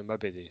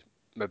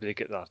they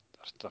get their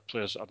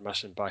players that are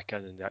missing back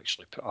in and they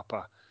actually put up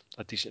a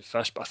decent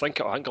fist. But I think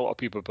a lot of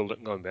people will be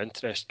looking on with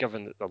interest,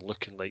 given that they're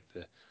looking like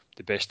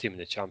the best team in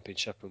the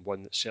Championship and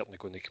one that's certainly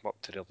going to come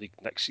up to the league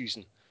next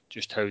season,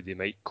 just how they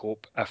might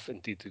cope if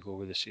indeed they go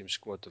with the same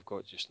squad they've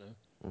got just now.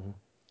 Mm-hmm.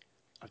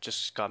 I've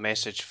just got a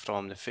message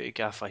from the footy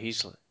gaffer.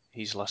 He's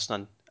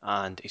listening,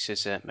 and he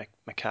says that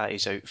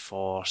McCarthy's out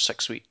for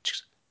 6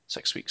 weeks.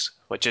 6 weeks,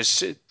 which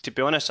is, to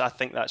be honest, I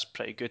think that's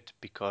pretty good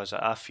because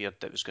I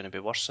feared it was going to be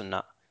worse than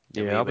that.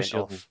 Yeah, I was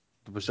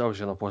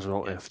saying a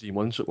possibility of 3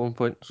 months at one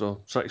point,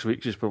 so 6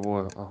 weeks is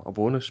probably a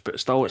bonus, but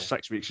still, it's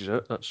 6 weeks he's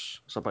out. That's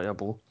a bit of a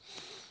blow.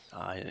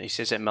 He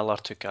says that Miller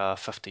took a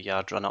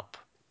 50-yard run up.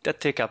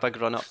 Did take a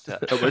big run up.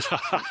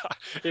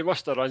 He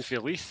must have run for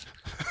Leith.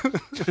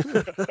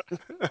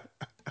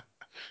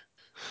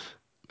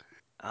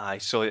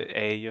 So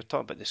you're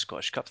talking about the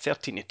Scottish Cup,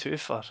 13-2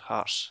 for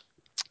Hearts.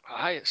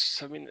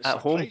 It's at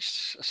home.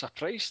 A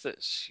price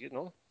that's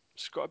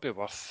it's got to be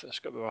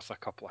worth a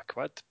couple of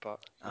quid. But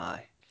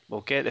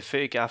we'll get the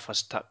footy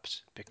gaffer's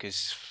tips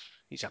because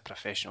he's a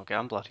professional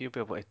gambler. He'll be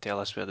able to tell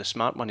us where the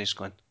smart money's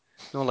going.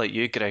 Not like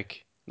you,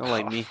 Greg. Not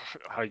like me.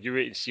 You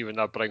wait and see when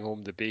I bring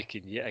home the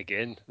bacon yet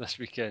again this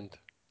weekend.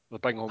 I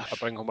bring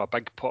home a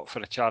big pot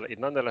for a charity.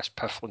 None of this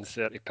piffling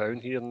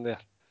 £30 here and there.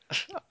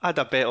 I had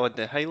a bet on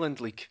the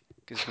Highland League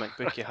because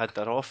McBookie had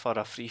their offer,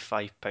 a free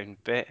 £5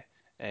 bet,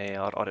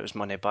 or it was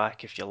money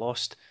back if you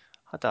lost.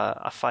 I had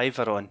a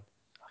fiver on,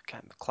 I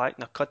can't remember,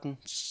 Clackner Cudden,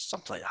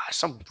 something like that,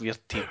 some weird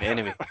team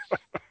anyway.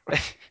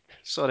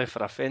 Sorry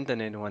for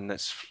offending anyone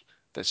that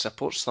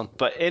supports them,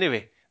 but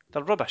anyway,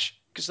 they're rubbish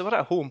because they were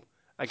at home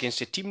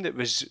against a team that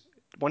was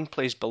one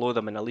place below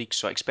them in the league,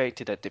 so I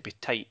expected it to be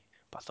tight,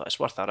 but I thought it's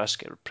worth a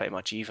risk. It was pretty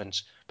much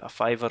evens, but a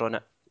fiver on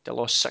it. They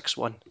lost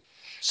 6-1.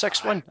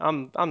 6-1.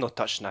 I'm not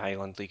touching the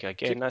Highland League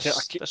again.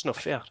 That's not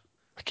fair.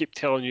 I keep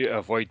telling you to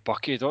avoid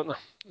Bucky, don't I?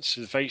 It's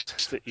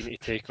advice that you need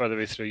to take all the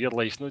way through your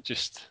life, not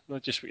just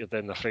what you're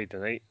doing on a Friday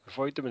night.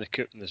 Avoid them in the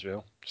Coopton as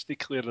well. Stay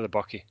clear of the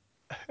Bucky.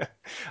 I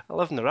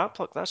live in the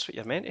Raploch, that's what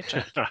you're meant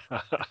to drink.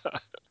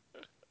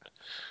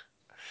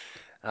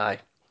 Aye.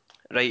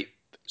 Right,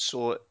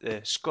 so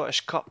the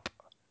Scottish Cup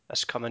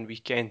this coming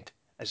weekend.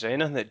 Is there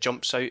anything that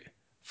jumps out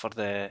for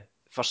the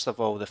first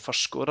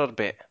scorer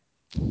bet?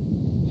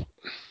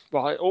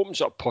 Well, it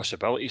opens up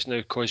possibilities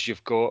now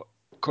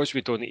because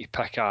we don't need to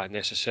pick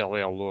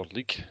necessarily a lower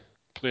league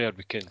player.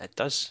 It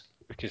does.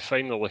 We can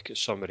finally look at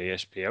some of the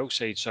SPL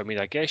sides. So,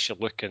 I guess you're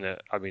looking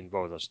at.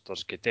 There's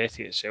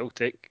Guidetti at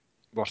Celtic,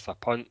 worth a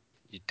punt.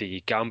 Do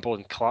you gamble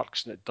on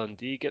Clarkson at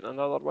Dundee getting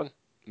another one?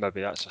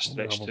 Maybe that's a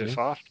stretch too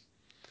far.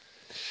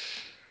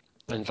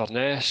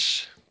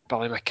 Inverness,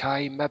 Billy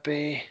Mackay,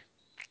 maybe.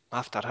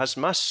 After his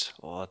miss?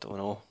 Oh, I don't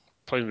know.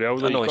 Playing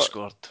well. I know he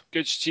scored.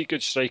 Good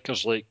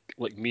strikers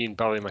like me and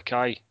Billy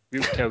Mackay.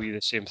 We'll tell you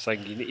the same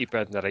thing. You need to be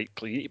in the right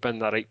place. You need to be in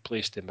the right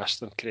place to miss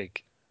them,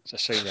 Craig. It's a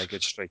sign of a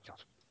good striker.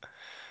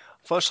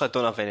 Unfortunately, I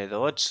don't have any of the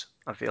odds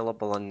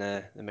available on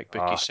the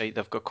McBookie site.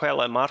 They've got quite a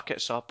lot of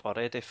markets up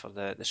already for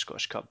the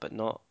Scottish Cup, but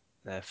not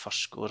the first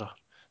scorer.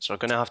 So we're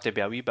going to have to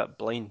be a wee bit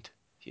blind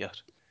here.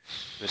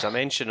 There was a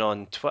mention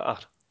on Twitter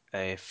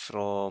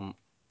from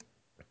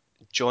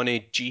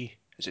Johnny G.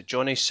 Is it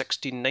Johnny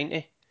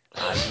 1690?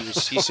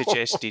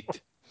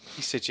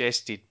 He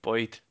suggested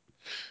Boyd,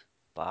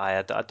 but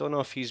I don't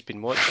know if he's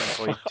been watching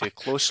Boyd too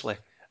closely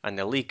in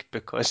the league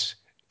because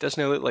it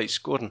doesn't look like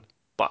scoring.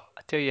 But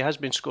I tell you, he has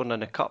been scoring in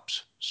the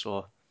cups,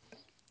 so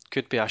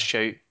could be a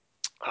shout.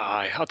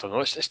 I don't know.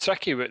 It's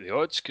tricky with the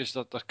odds because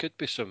there could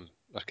be some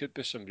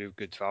real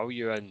good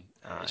value in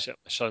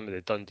some of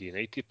the Dundee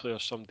United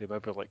players. Somebody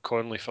maybe like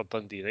Conley for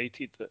Dundee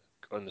United that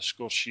got on the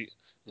score sheet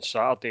on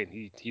Saturday,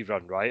 and he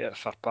ran riot at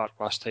Fir Park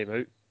last time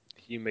out.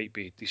 He might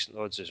be decent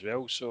odds as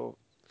well. So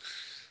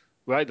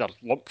we either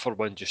lump for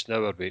one just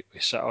now, or we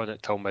sit on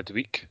it till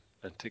midweek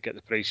and to get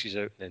the prices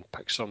out and then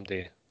pick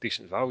somebody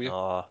decent value.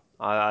 No,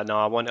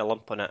 I want to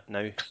lump on it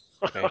now,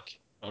 Craig.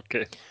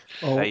 Okay.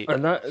 Oh, Right.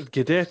 and that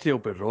Guidetti will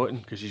be rotten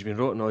because he's been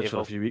rotten odds for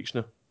a few weeks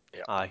now.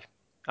 Yeah. Aye.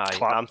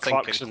 I'm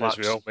thinking Clarkson as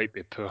well might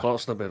be poor.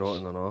 Clarkson will be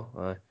rotten or not.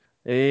 Aye.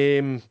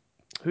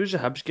 Who's the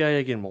Hibs guy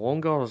again?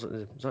 Malonga? Is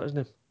that his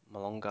name?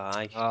 Malonga,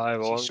 aye.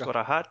 Malonga. He scored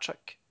a hat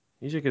trick.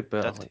 He's a good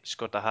bet. He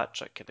scored a hat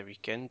trick at the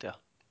weekend there.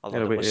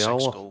 Although Yeah, there was 6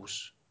 Alloa.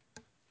 goals.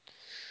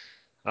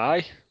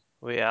 Aye.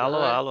 Wait,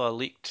 Alloa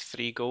leaked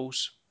 3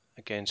 goals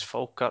against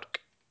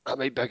Falkirk. That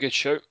might be a good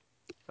shout.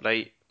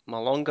 Right,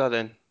 Malonga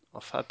then,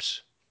 of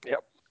Hibs.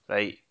 Yep.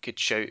 Right, good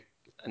shout.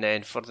 And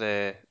then for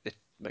the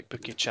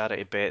McBookie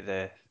charity bet,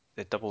 the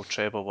double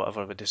treble,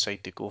 whatever we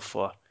decide to go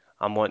for,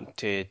 I'm wanting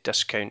to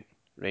discount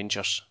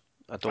Rangers.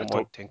 I don't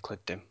want to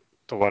include them.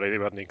 Don't worry, they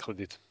weren't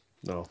included.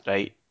 No.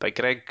 Right, but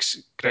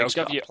Greg's got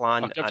a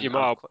plan.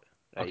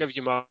 I'll give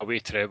you my away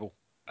treble,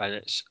 and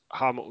it's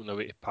Hamilton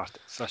away to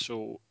Partick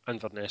Thistle,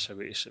 Inverness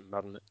away to St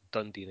Mirren,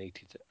 Dundee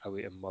United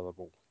away to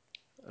Motherwell.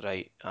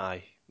 Right,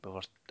 aye.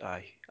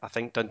 I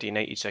think Dundee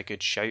United's a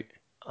good shout,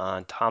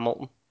 and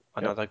Hamilton,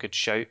 another good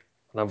shout.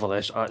 And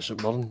Inverness at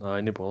St Mirren.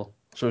 Aye, no bother.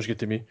 Sounds good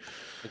to me.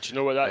 And do you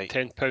know what that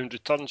 £10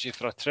 returns you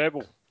for a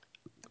treble?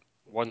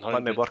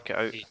 Let me work it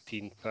out.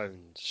 £18.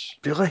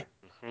 Really?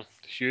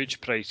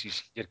 Huge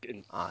prices. You're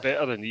getting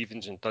better than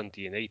evens in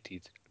Dundee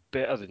United,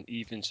 better than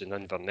evens in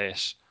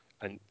Inverness,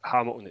 and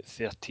Hamilton at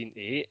 13 to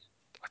 8.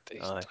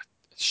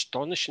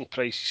 Astonishing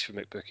prices for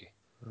McBookie.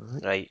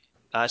 Right,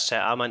 that's it.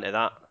 I'm into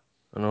that.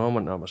 I know, I'm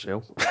into that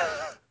myself.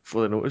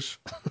 For the notice.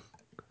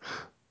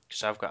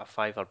 Because I've got a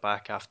 £5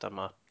 back after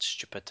my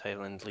stupid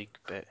Highland League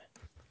bet.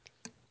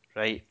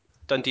 Right,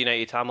 Dundee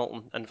United,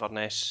 Hamilton,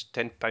 Inverness,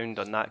 £10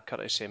 on that,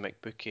 courtesy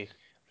McBookie,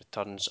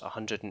 returns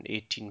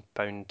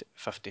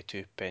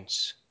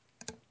 £118.52.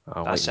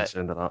 That's it.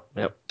 Sound of that.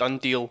 Yep.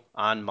 Dundee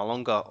and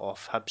Malonga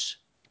off Hibs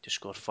to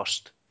score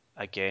first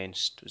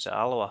against, was it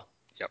Alloa?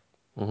 Yep.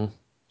 Mm-hmm.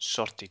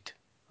 Sorted.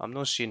 I'm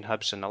not seeing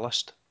Hibs in the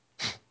list.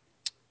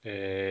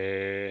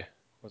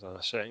 Hold on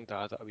a second,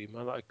 I had it a wee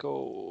minute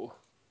ago.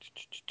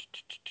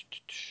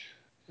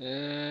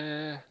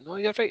 No,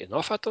 you're right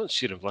enough. I don't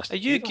see them listed. Are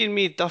you giving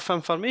me duff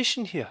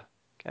information here?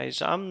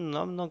 Guys, I'm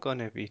not going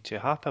to be too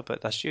happy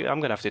about this. I'm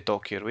going to have to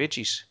dock your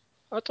wages.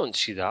 I don't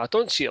see that. I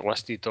don't see it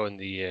listed on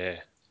the...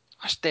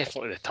 that's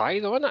definitely the tie,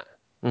 though, isn't it?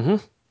 Mm-hmm.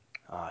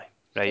 Aye.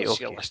 Right, I don't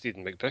see it listed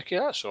in McBookie.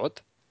 That's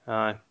odd.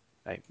 Aye.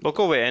 Right. We'll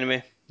go with it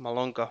anyway.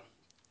 Malonga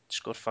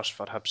scored first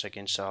for Hibs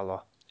against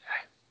Alloa.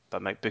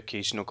 But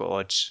McBookie's not got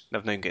odds.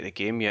 They've not got the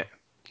game yet.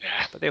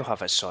 Yeah. But they'll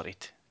have it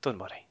sorted. Don't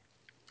worry.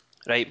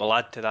 Right, we'll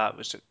add to that.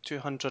 Was it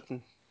 £200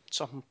 and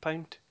something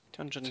pound?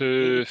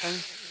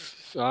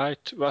 £280? Aye, I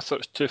thought it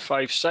was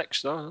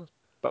 256. No, a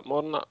bit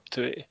more than that.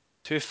 280.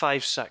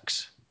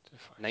 256.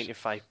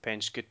 95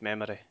 pence. Good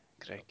memory,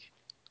 Greg.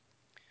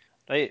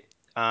 Right,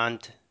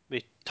 and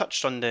we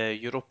touched on the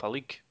Europa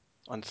League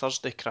on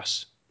Thursday,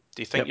 Chris.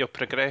 Do you think you'll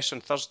progress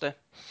on Thursday?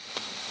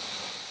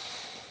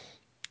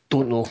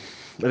 Don't know.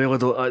 I really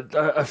don't.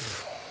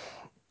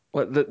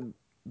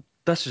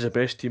 This is the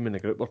best team in the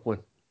group we're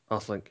playing. I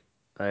think.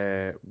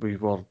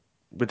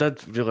 We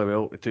did really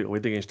well to take a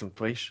lead against them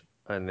twice,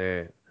 and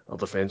our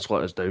defence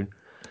let us down.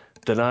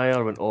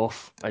 Denier went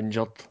off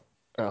injured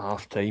at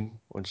half time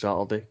on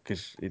Saturday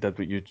because he did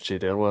what you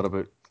said earlier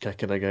about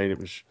kicking a guy that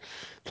was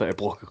trying to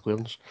block a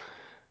clearance.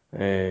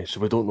 So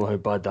we don't know how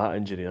bad that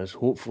injury is.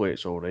 Hopefully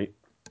it's alright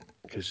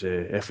because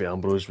Effie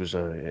Ambrose was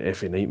a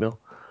Effie nightmare.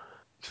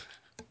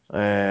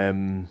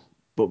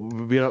 But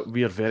we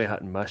are very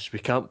hit and miss. We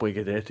can't play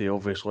Guidetti,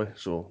 obviously,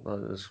 so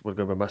we're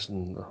going to be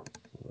missing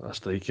a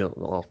striker,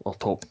 our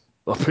top,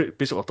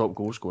 basically our top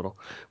goal scorer.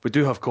 We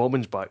do have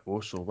Commons back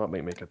though, so that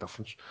might make a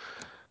difference.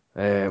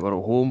 We're at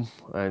home,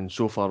 and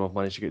so far we've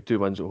managed to get 2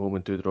 wins at home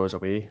and 2 draws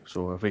away.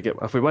 So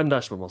if we win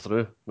this, then we're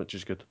through, which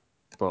is good.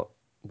 But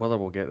whether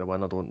we'll get the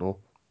win, I don't know.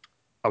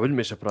 I wouldn't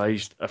be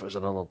surprised if it's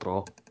another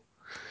draw.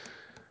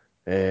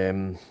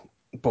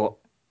 But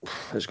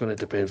it's going to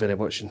depend very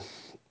much on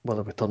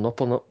whether we turn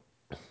up or not.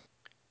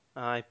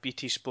 Aye,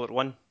 BT Sport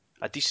 1.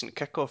 A decent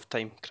kick-off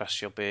time,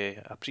 Chris. You'll be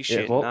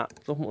appreciating that.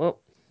 Something like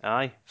that.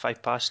 Aye,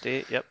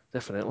 8:05. Yep.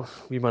 Definitely.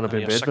 We might have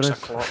been None of in your bed 6 by then.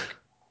 o'clock.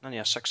 None of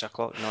your 6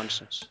 o'clock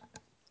nonsense.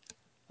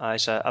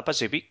 It's a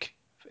busy week.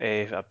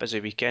 A busy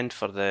weekend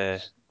for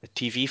the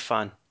TV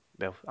fan.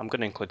 Well, I'm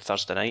going to include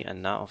Thursday night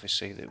in that,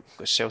 obviously. We've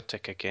got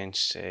Celtic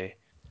against...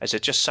 is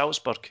it just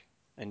Salzburg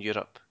in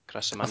Europe,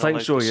 Chris? Am I I not think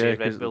allowed so, to yeah. say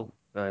Red Bull?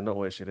 Not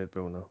allowed to say Red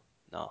Bull, no.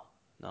 No,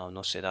 I'll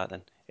not say that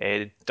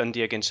then.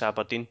 Dundee against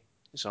Aberdeen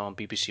is on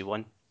BBC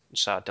One on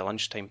Saturday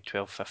lunchtime,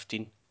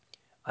 12:15.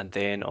 And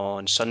then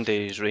on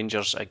Sundays,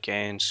 Rangers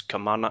against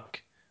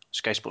Kilmarnock,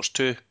 Sky Sports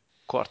 2,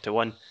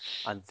 1:45.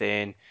 And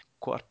then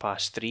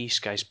 3:15,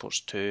 Sky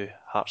Sports 2,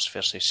 Hearts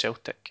versus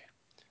Celtic.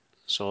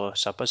 So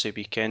it's a busy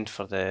weekend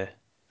for the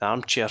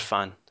armchair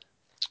fan.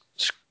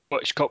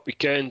 Scottish Cup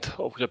weekend,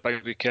 always a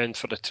big weekend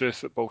for the true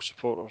football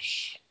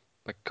supporters.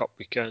 Big Cup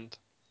weekend.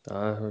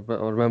 I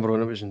remember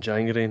when it was in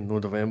January, no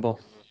November.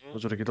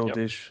 Those were the good old Yep.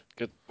 days.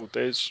 Good old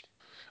days.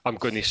 I'm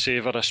going to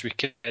savour this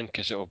weekend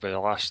because it'll be the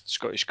last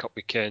Scottish Cup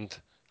weekend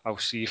I'll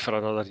see for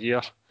another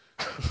year.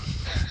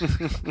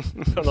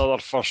 Another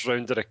first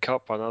round of the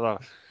Cup, another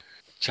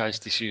chance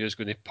to see who's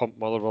going to pump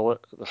Motherwell at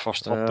the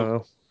first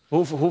hurdle.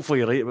 Hopefully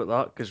you're right about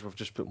that because we've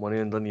just put money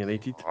in Dundee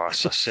United. Oh,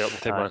 it's a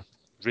certainty, man.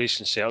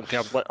 Racing certainty.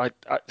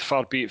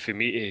 Far be it for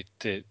me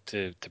to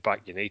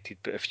back United,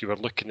 but if you were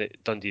looking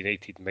at Dundee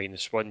United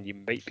 -1, you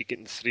might be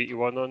getting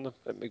 3-1 on them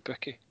at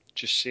McBookie.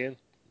 Just saying.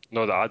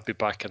 Not that I'd be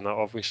backing that,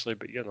 obviously,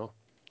 but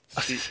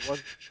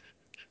 3-1.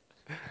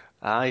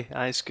 Aye,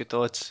 it's good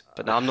odds.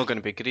 But no, I'm not going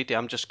to be greedy.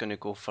 I'm just going to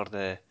go for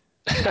the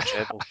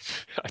treble.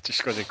 I'm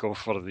just going to go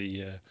for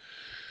the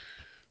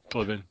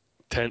blooming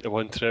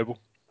 10-1 treble.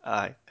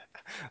 Aye,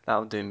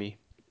 that'll do me.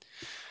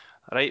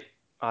 Right,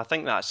 I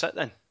think that's it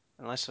then.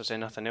 Unless there's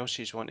anything else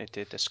you wanted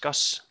to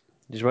discuss.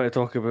 Do you want to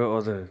talk about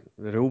all the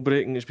rule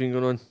breaking that's been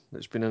going on,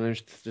 that's been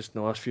announced just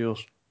in the last few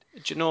years?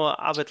 Do you know what?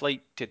 I would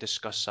like to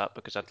discuss that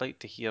because I'd like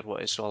to hear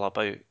what it's all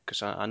about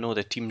because I know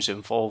the team's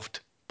involved,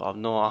 but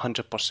I'm not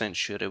 100%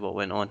 sure of what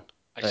went on.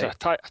 Is a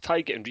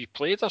tie getting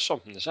replayed or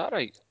something? Is that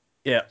right?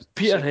 Yeah,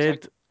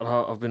 Peterhead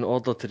have been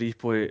ordered to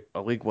replay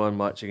a League One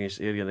match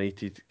against Ayr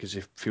United because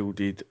they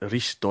fielded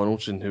Rhys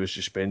Donaldson, who was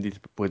suspended,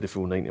 played the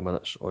full 90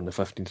 minutes on the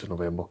 15th of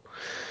November.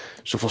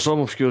 So for some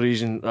obscure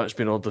reason, that's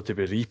been ordered to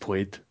be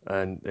replayed,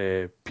 and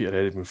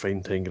Peterhead have been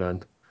fined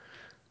 £10,000.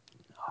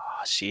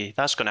 See,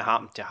 that's going to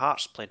happen to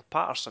Hearts playing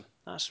Patterson.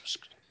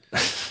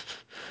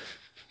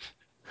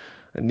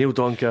 And Neil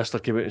Doncaster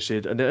came out and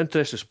said, in the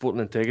interest of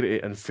sporting integrity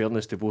and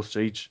fairness to both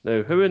sides.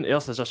 Now, how on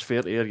earth is this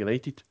fair to Ayr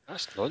United?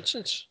 That's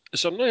nonsense.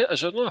 Is there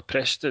not a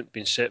precedent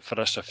being set for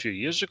this a few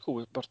years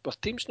ago? Were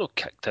teams not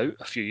kicked out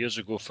a few years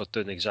ago for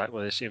doing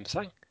exactly the same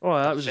thing? Oh,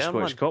 that was the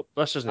Scottish Cup.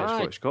 This isn't the Aye.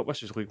 Scottish Cup,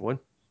 this is League One.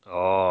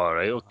 Oh,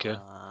 right, okay.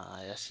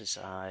 This is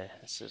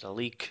a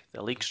league.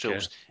 The league's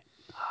rules.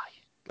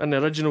 In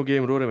the original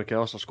game, Rory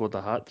McAllister scored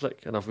a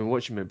hat-trick, and I've been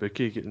watching my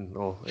bookie getting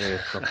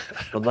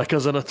their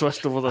knickers in a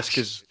twist over this,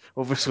 because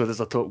obviously there's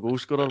a top goal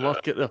scorer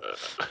market there,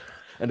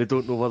 and they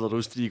don't know whether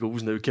those 3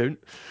 goals now count.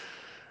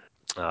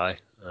 Aye,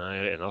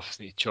 right enough.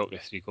 They chalk the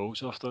 3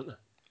 goals off, don't they?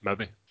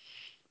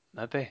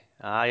 Maybe.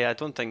 Aye, I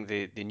don't think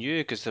they knew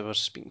because they were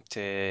speaking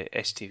to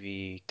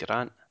STV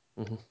Grant,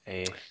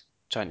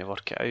 trying to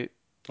work it out.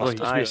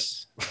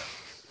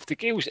 If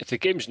the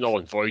game's null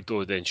and void,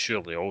 though, then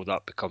surely all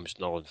that becomes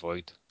null and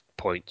void.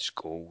 Points,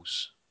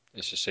 goals.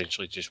 It's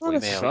essentially just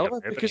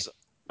because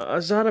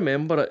as I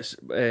remember, it's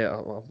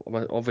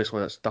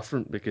obviously it's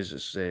different because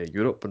it's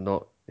Europe and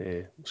not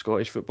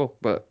Scottish football.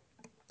 But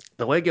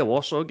the Legia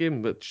Warsaw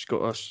game, which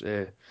got us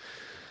the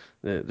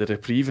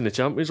reprieve in the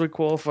Champions League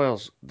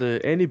qualifiers,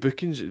 any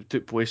bookings that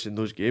took place in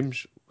those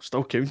games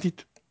still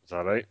counted. Is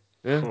that right?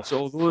 Yeah.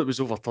 So although it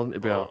was overturned to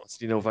be a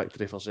 3-0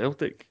 victory for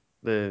Celtic,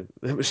 it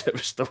was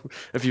still,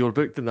 if you were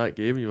booked in that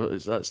game,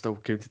 that still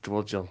counted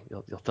towards your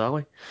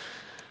tally.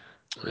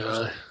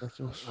 Yeah, that's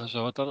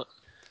odd, isn't it?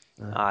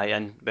 Aye,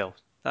 and well,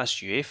 that's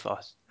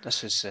UEFA.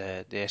 This is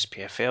the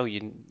SPFL.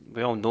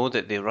 We all know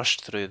that they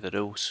rushed through the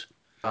rules.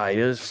 Aye,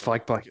 it's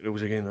fag packet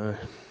rules again. Aye.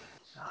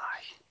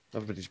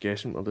 Everybody's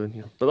guessing what they're doing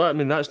here. But that, I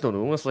mean, that's not the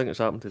only thing that's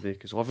happened today,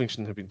 because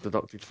Livingston have been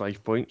deducted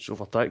 5 points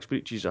over tax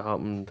breaches that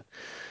happened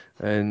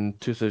in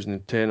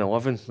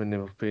 2010-11 when they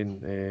were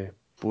paying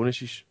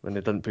bonuses, when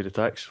they didn't pay the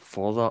tax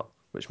for that,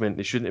 which meant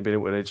they shouldn't have been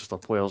able to register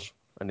players,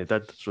 and they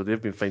did. So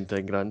they've been fined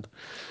 10 grand,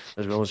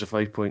 as well as the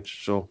 5 points.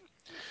 So,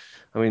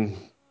 I mean,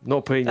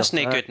 not paying That's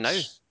your not tax... good now.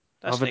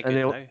 That's having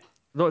not good now.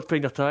 Not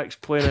paying your tax,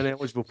 playing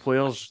ineligible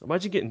players.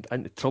 Imagine getting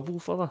into trouble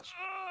for this.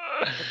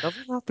 It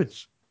never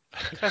happens.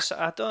 Chris,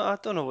 I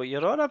don't know what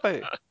you're on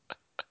about.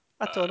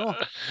 I don't know.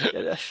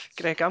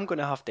 Greg, I'm going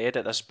to have to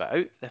edit this bit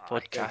out, the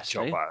podcast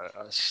now.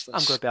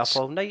 I'm going to be up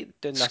all night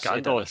doing this.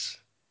 Scandalous.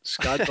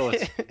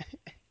 Scandalous.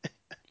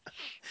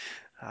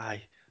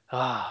 Aye.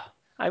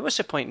 Aye, what's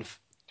the point in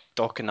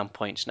docking them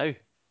points now?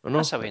 I know,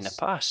 That's away in the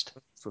past.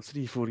 So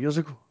 3-4 years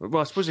ago. Well,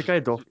 I suppose you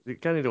can't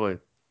really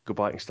go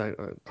back and start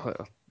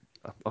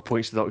a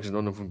points deduction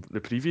on them from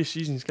the previous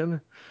seasons, can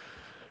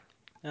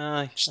they?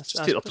 Aye. Just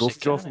take the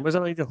trophy off them,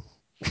 isn't it, ideal?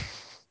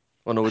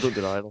 Oh no, we don't do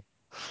that either.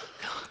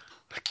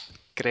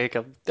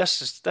 Greg,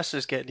 this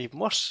is getting even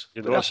worse.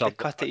 You We'll have to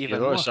cut it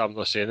even more. I'm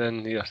not saying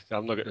in here.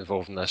 I'm not getting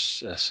involved in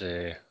this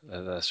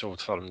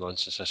old firm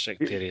nonsense, this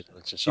secretariat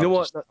nonsense. You know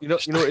what? You know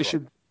what they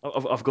should.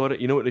 I've got it.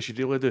 You know what they should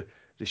really do?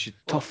 They should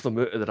tough them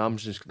out of the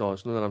Ramsden's. No,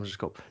 it's not the Ramsden's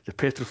Cup. The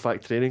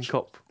Petrofac Training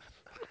Cup,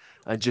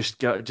 and just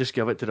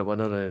give it to the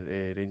winner of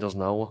Rangers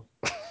and Alloa.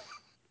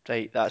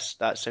 Right, that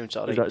sounds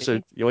alright. That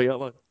sound, you like that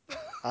one?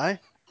 Aye.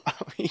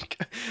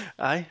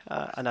 Aye,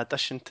 an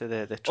addition to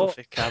the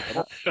trophy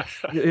cabinet.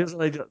 Here's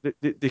an idea.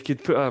 They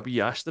could put a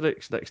wee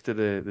asterisk next to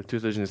the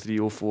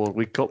 2003-04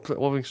 League Cup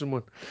that Livingston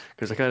won,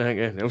 because I can't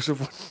think anything else have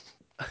won.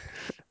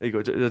 There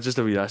you go. Just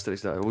a wee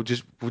asterisk. That we'll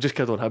just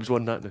kid on Hibs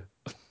won that now.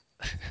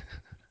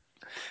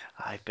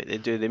 Aye, but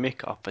they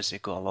make it up as they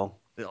go along.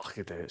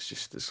 It's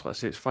just let's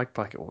say it's fag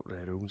packet what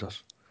the rules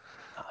is.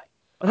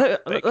 Aye.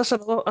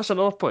 That's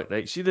another point,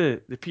 right? See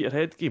the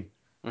Peterhead game.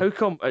 How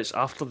come it's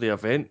after the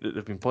event that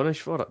they've been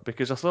punished for it?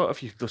 Because I thought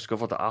if you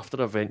discovered it after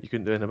the event, you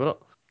couldn't do anything about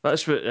it.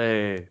 That's what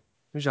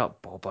who's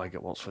that ball bag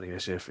that works for the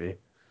SFA?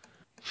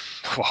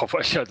 Wow,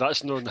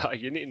 that's known that.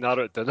 You need to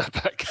narrow it down a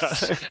bit,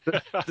 Chris.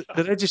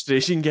 the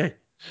registration guy.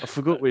 I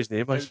forgot what his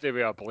name is. How do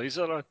we have a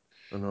blazer on?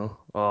 I know.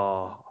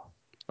 Oh,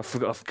 I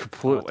forgot.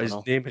 His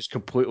name has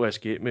completely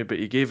escaped me. But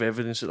he gave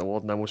evidence at the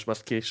Lord Nimmo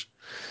Smith case,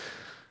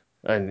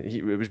 and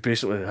it was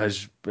basically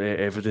his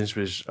evidence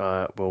was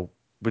well.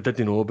 We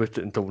didn't know about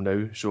it until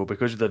now, so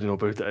because we didn't know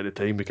about it at the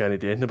time, we can't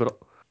do anything about it,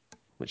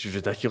 which is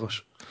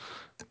ridiculous.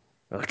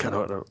 I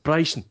cannot.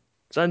 Bryson.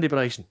 It's Andy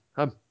Bryson.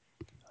 Him.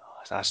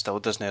 That still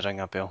doesn't ring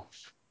a bell.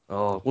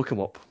 Oh, look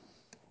him up.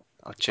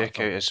 I'll check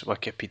out his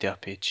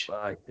Wikipedia page.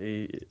 Aye.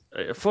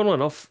 Funnily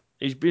enough,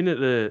 he's been at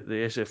the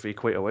SFA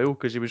quite a while,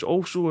 because he was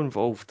also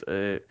involved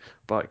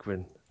back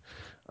when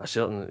a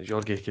certain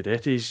Jorge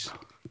Cadetti's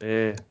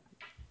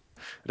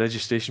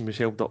registration was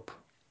held up.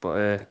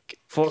 But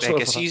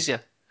fortunately, it's easier.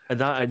 In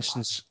that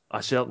instance,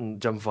 a certain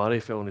Jim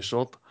Varry fell on his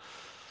sword.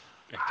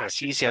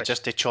 It's easier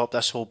just to chop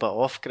this whole bit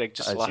off, Greg,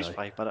 just the last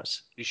 5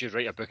 minutes. You should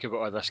write a book about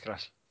all this,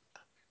 Chris.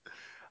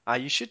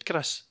 You should,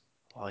 Chris.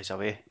 Oh, he's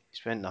away.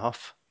 He's went in the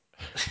huff.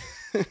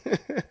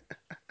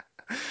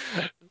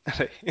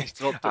 He's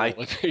dropped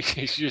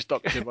he's used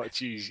up too much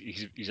his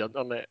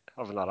internet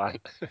having a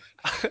rant.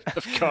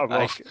 I've cut him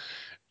off.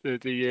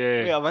 Wait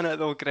a minute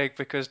though, Greg,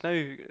 because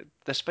now,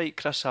 despite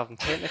Chris having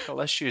technical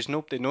issues,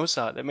 nobody knows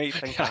that. They might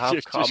think I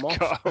have cut him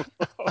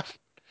off.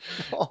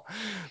 Oh,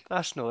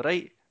 that's not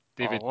right.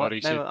 David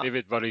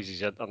Murray's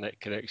his internet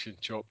connection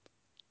chopped.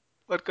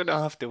 We're going to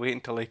have to wait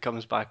until he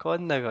comes back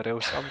on now, or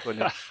else I'm going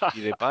to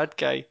be the bad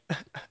guy.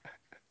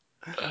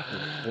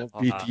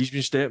 BT's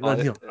been stepping in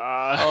here.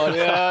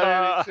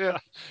 Yeah.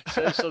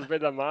 Censored by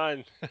the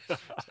man.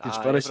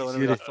 Everyone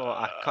would have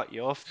thought I cut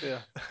you off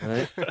there.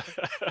 Right.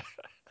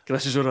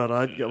 Chris is on a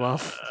rant, get him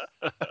off.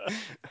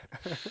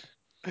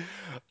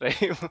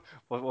 Right.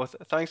 Well,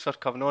 thanks for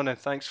coming on, and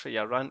thanks for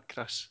your rant,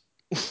 Chris.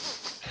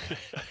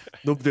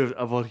 Nobody will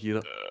ever hear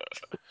it.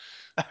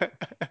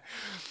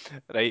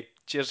 Right.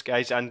 Cheers,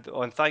 guys, and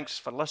thanks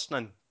for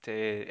listening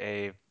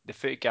to the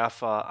Footy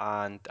Gaffer,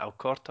 and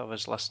Alcorta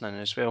was listening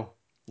as well.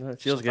 Yeah,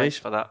 cheers, so guys. Thanks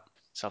for that.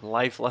 Some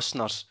live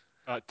listeners.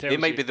 They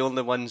might be the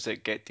only ones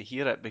that get to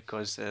hear it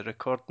because the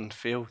recording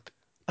failed.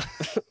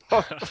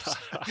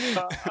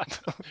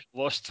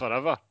 Lost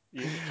forever.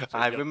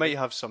 We might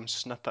have some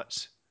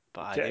snippets,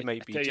 but they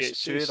might be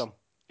just two of them.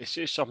 It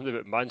says something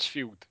about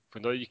Mansfield.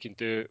 When all you can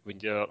do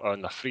when you're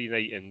on a free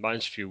night in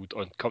Mansfield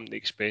on company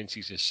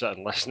expenses is sit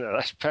and listen to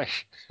this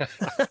pish.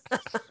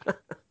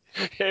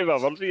 Hey, my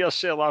word,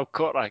 yourself,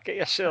 Alcorta. Get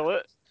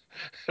yourself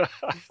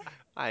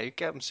out.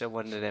 Get himself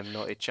one of them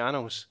naughty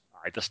channels.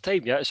 There's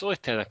time yet. It's only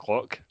 10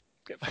 o'clock.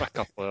 Get for a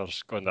couple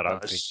hours going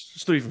around.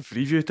 It's not even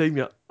preview time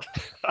yet.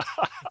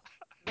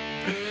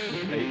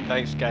 Right,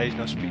 thanks, guys,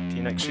 and I'll speak to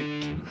you next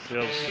week.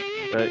 Cheers.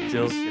 Right,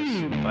 cheers.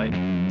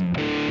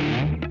 Bye.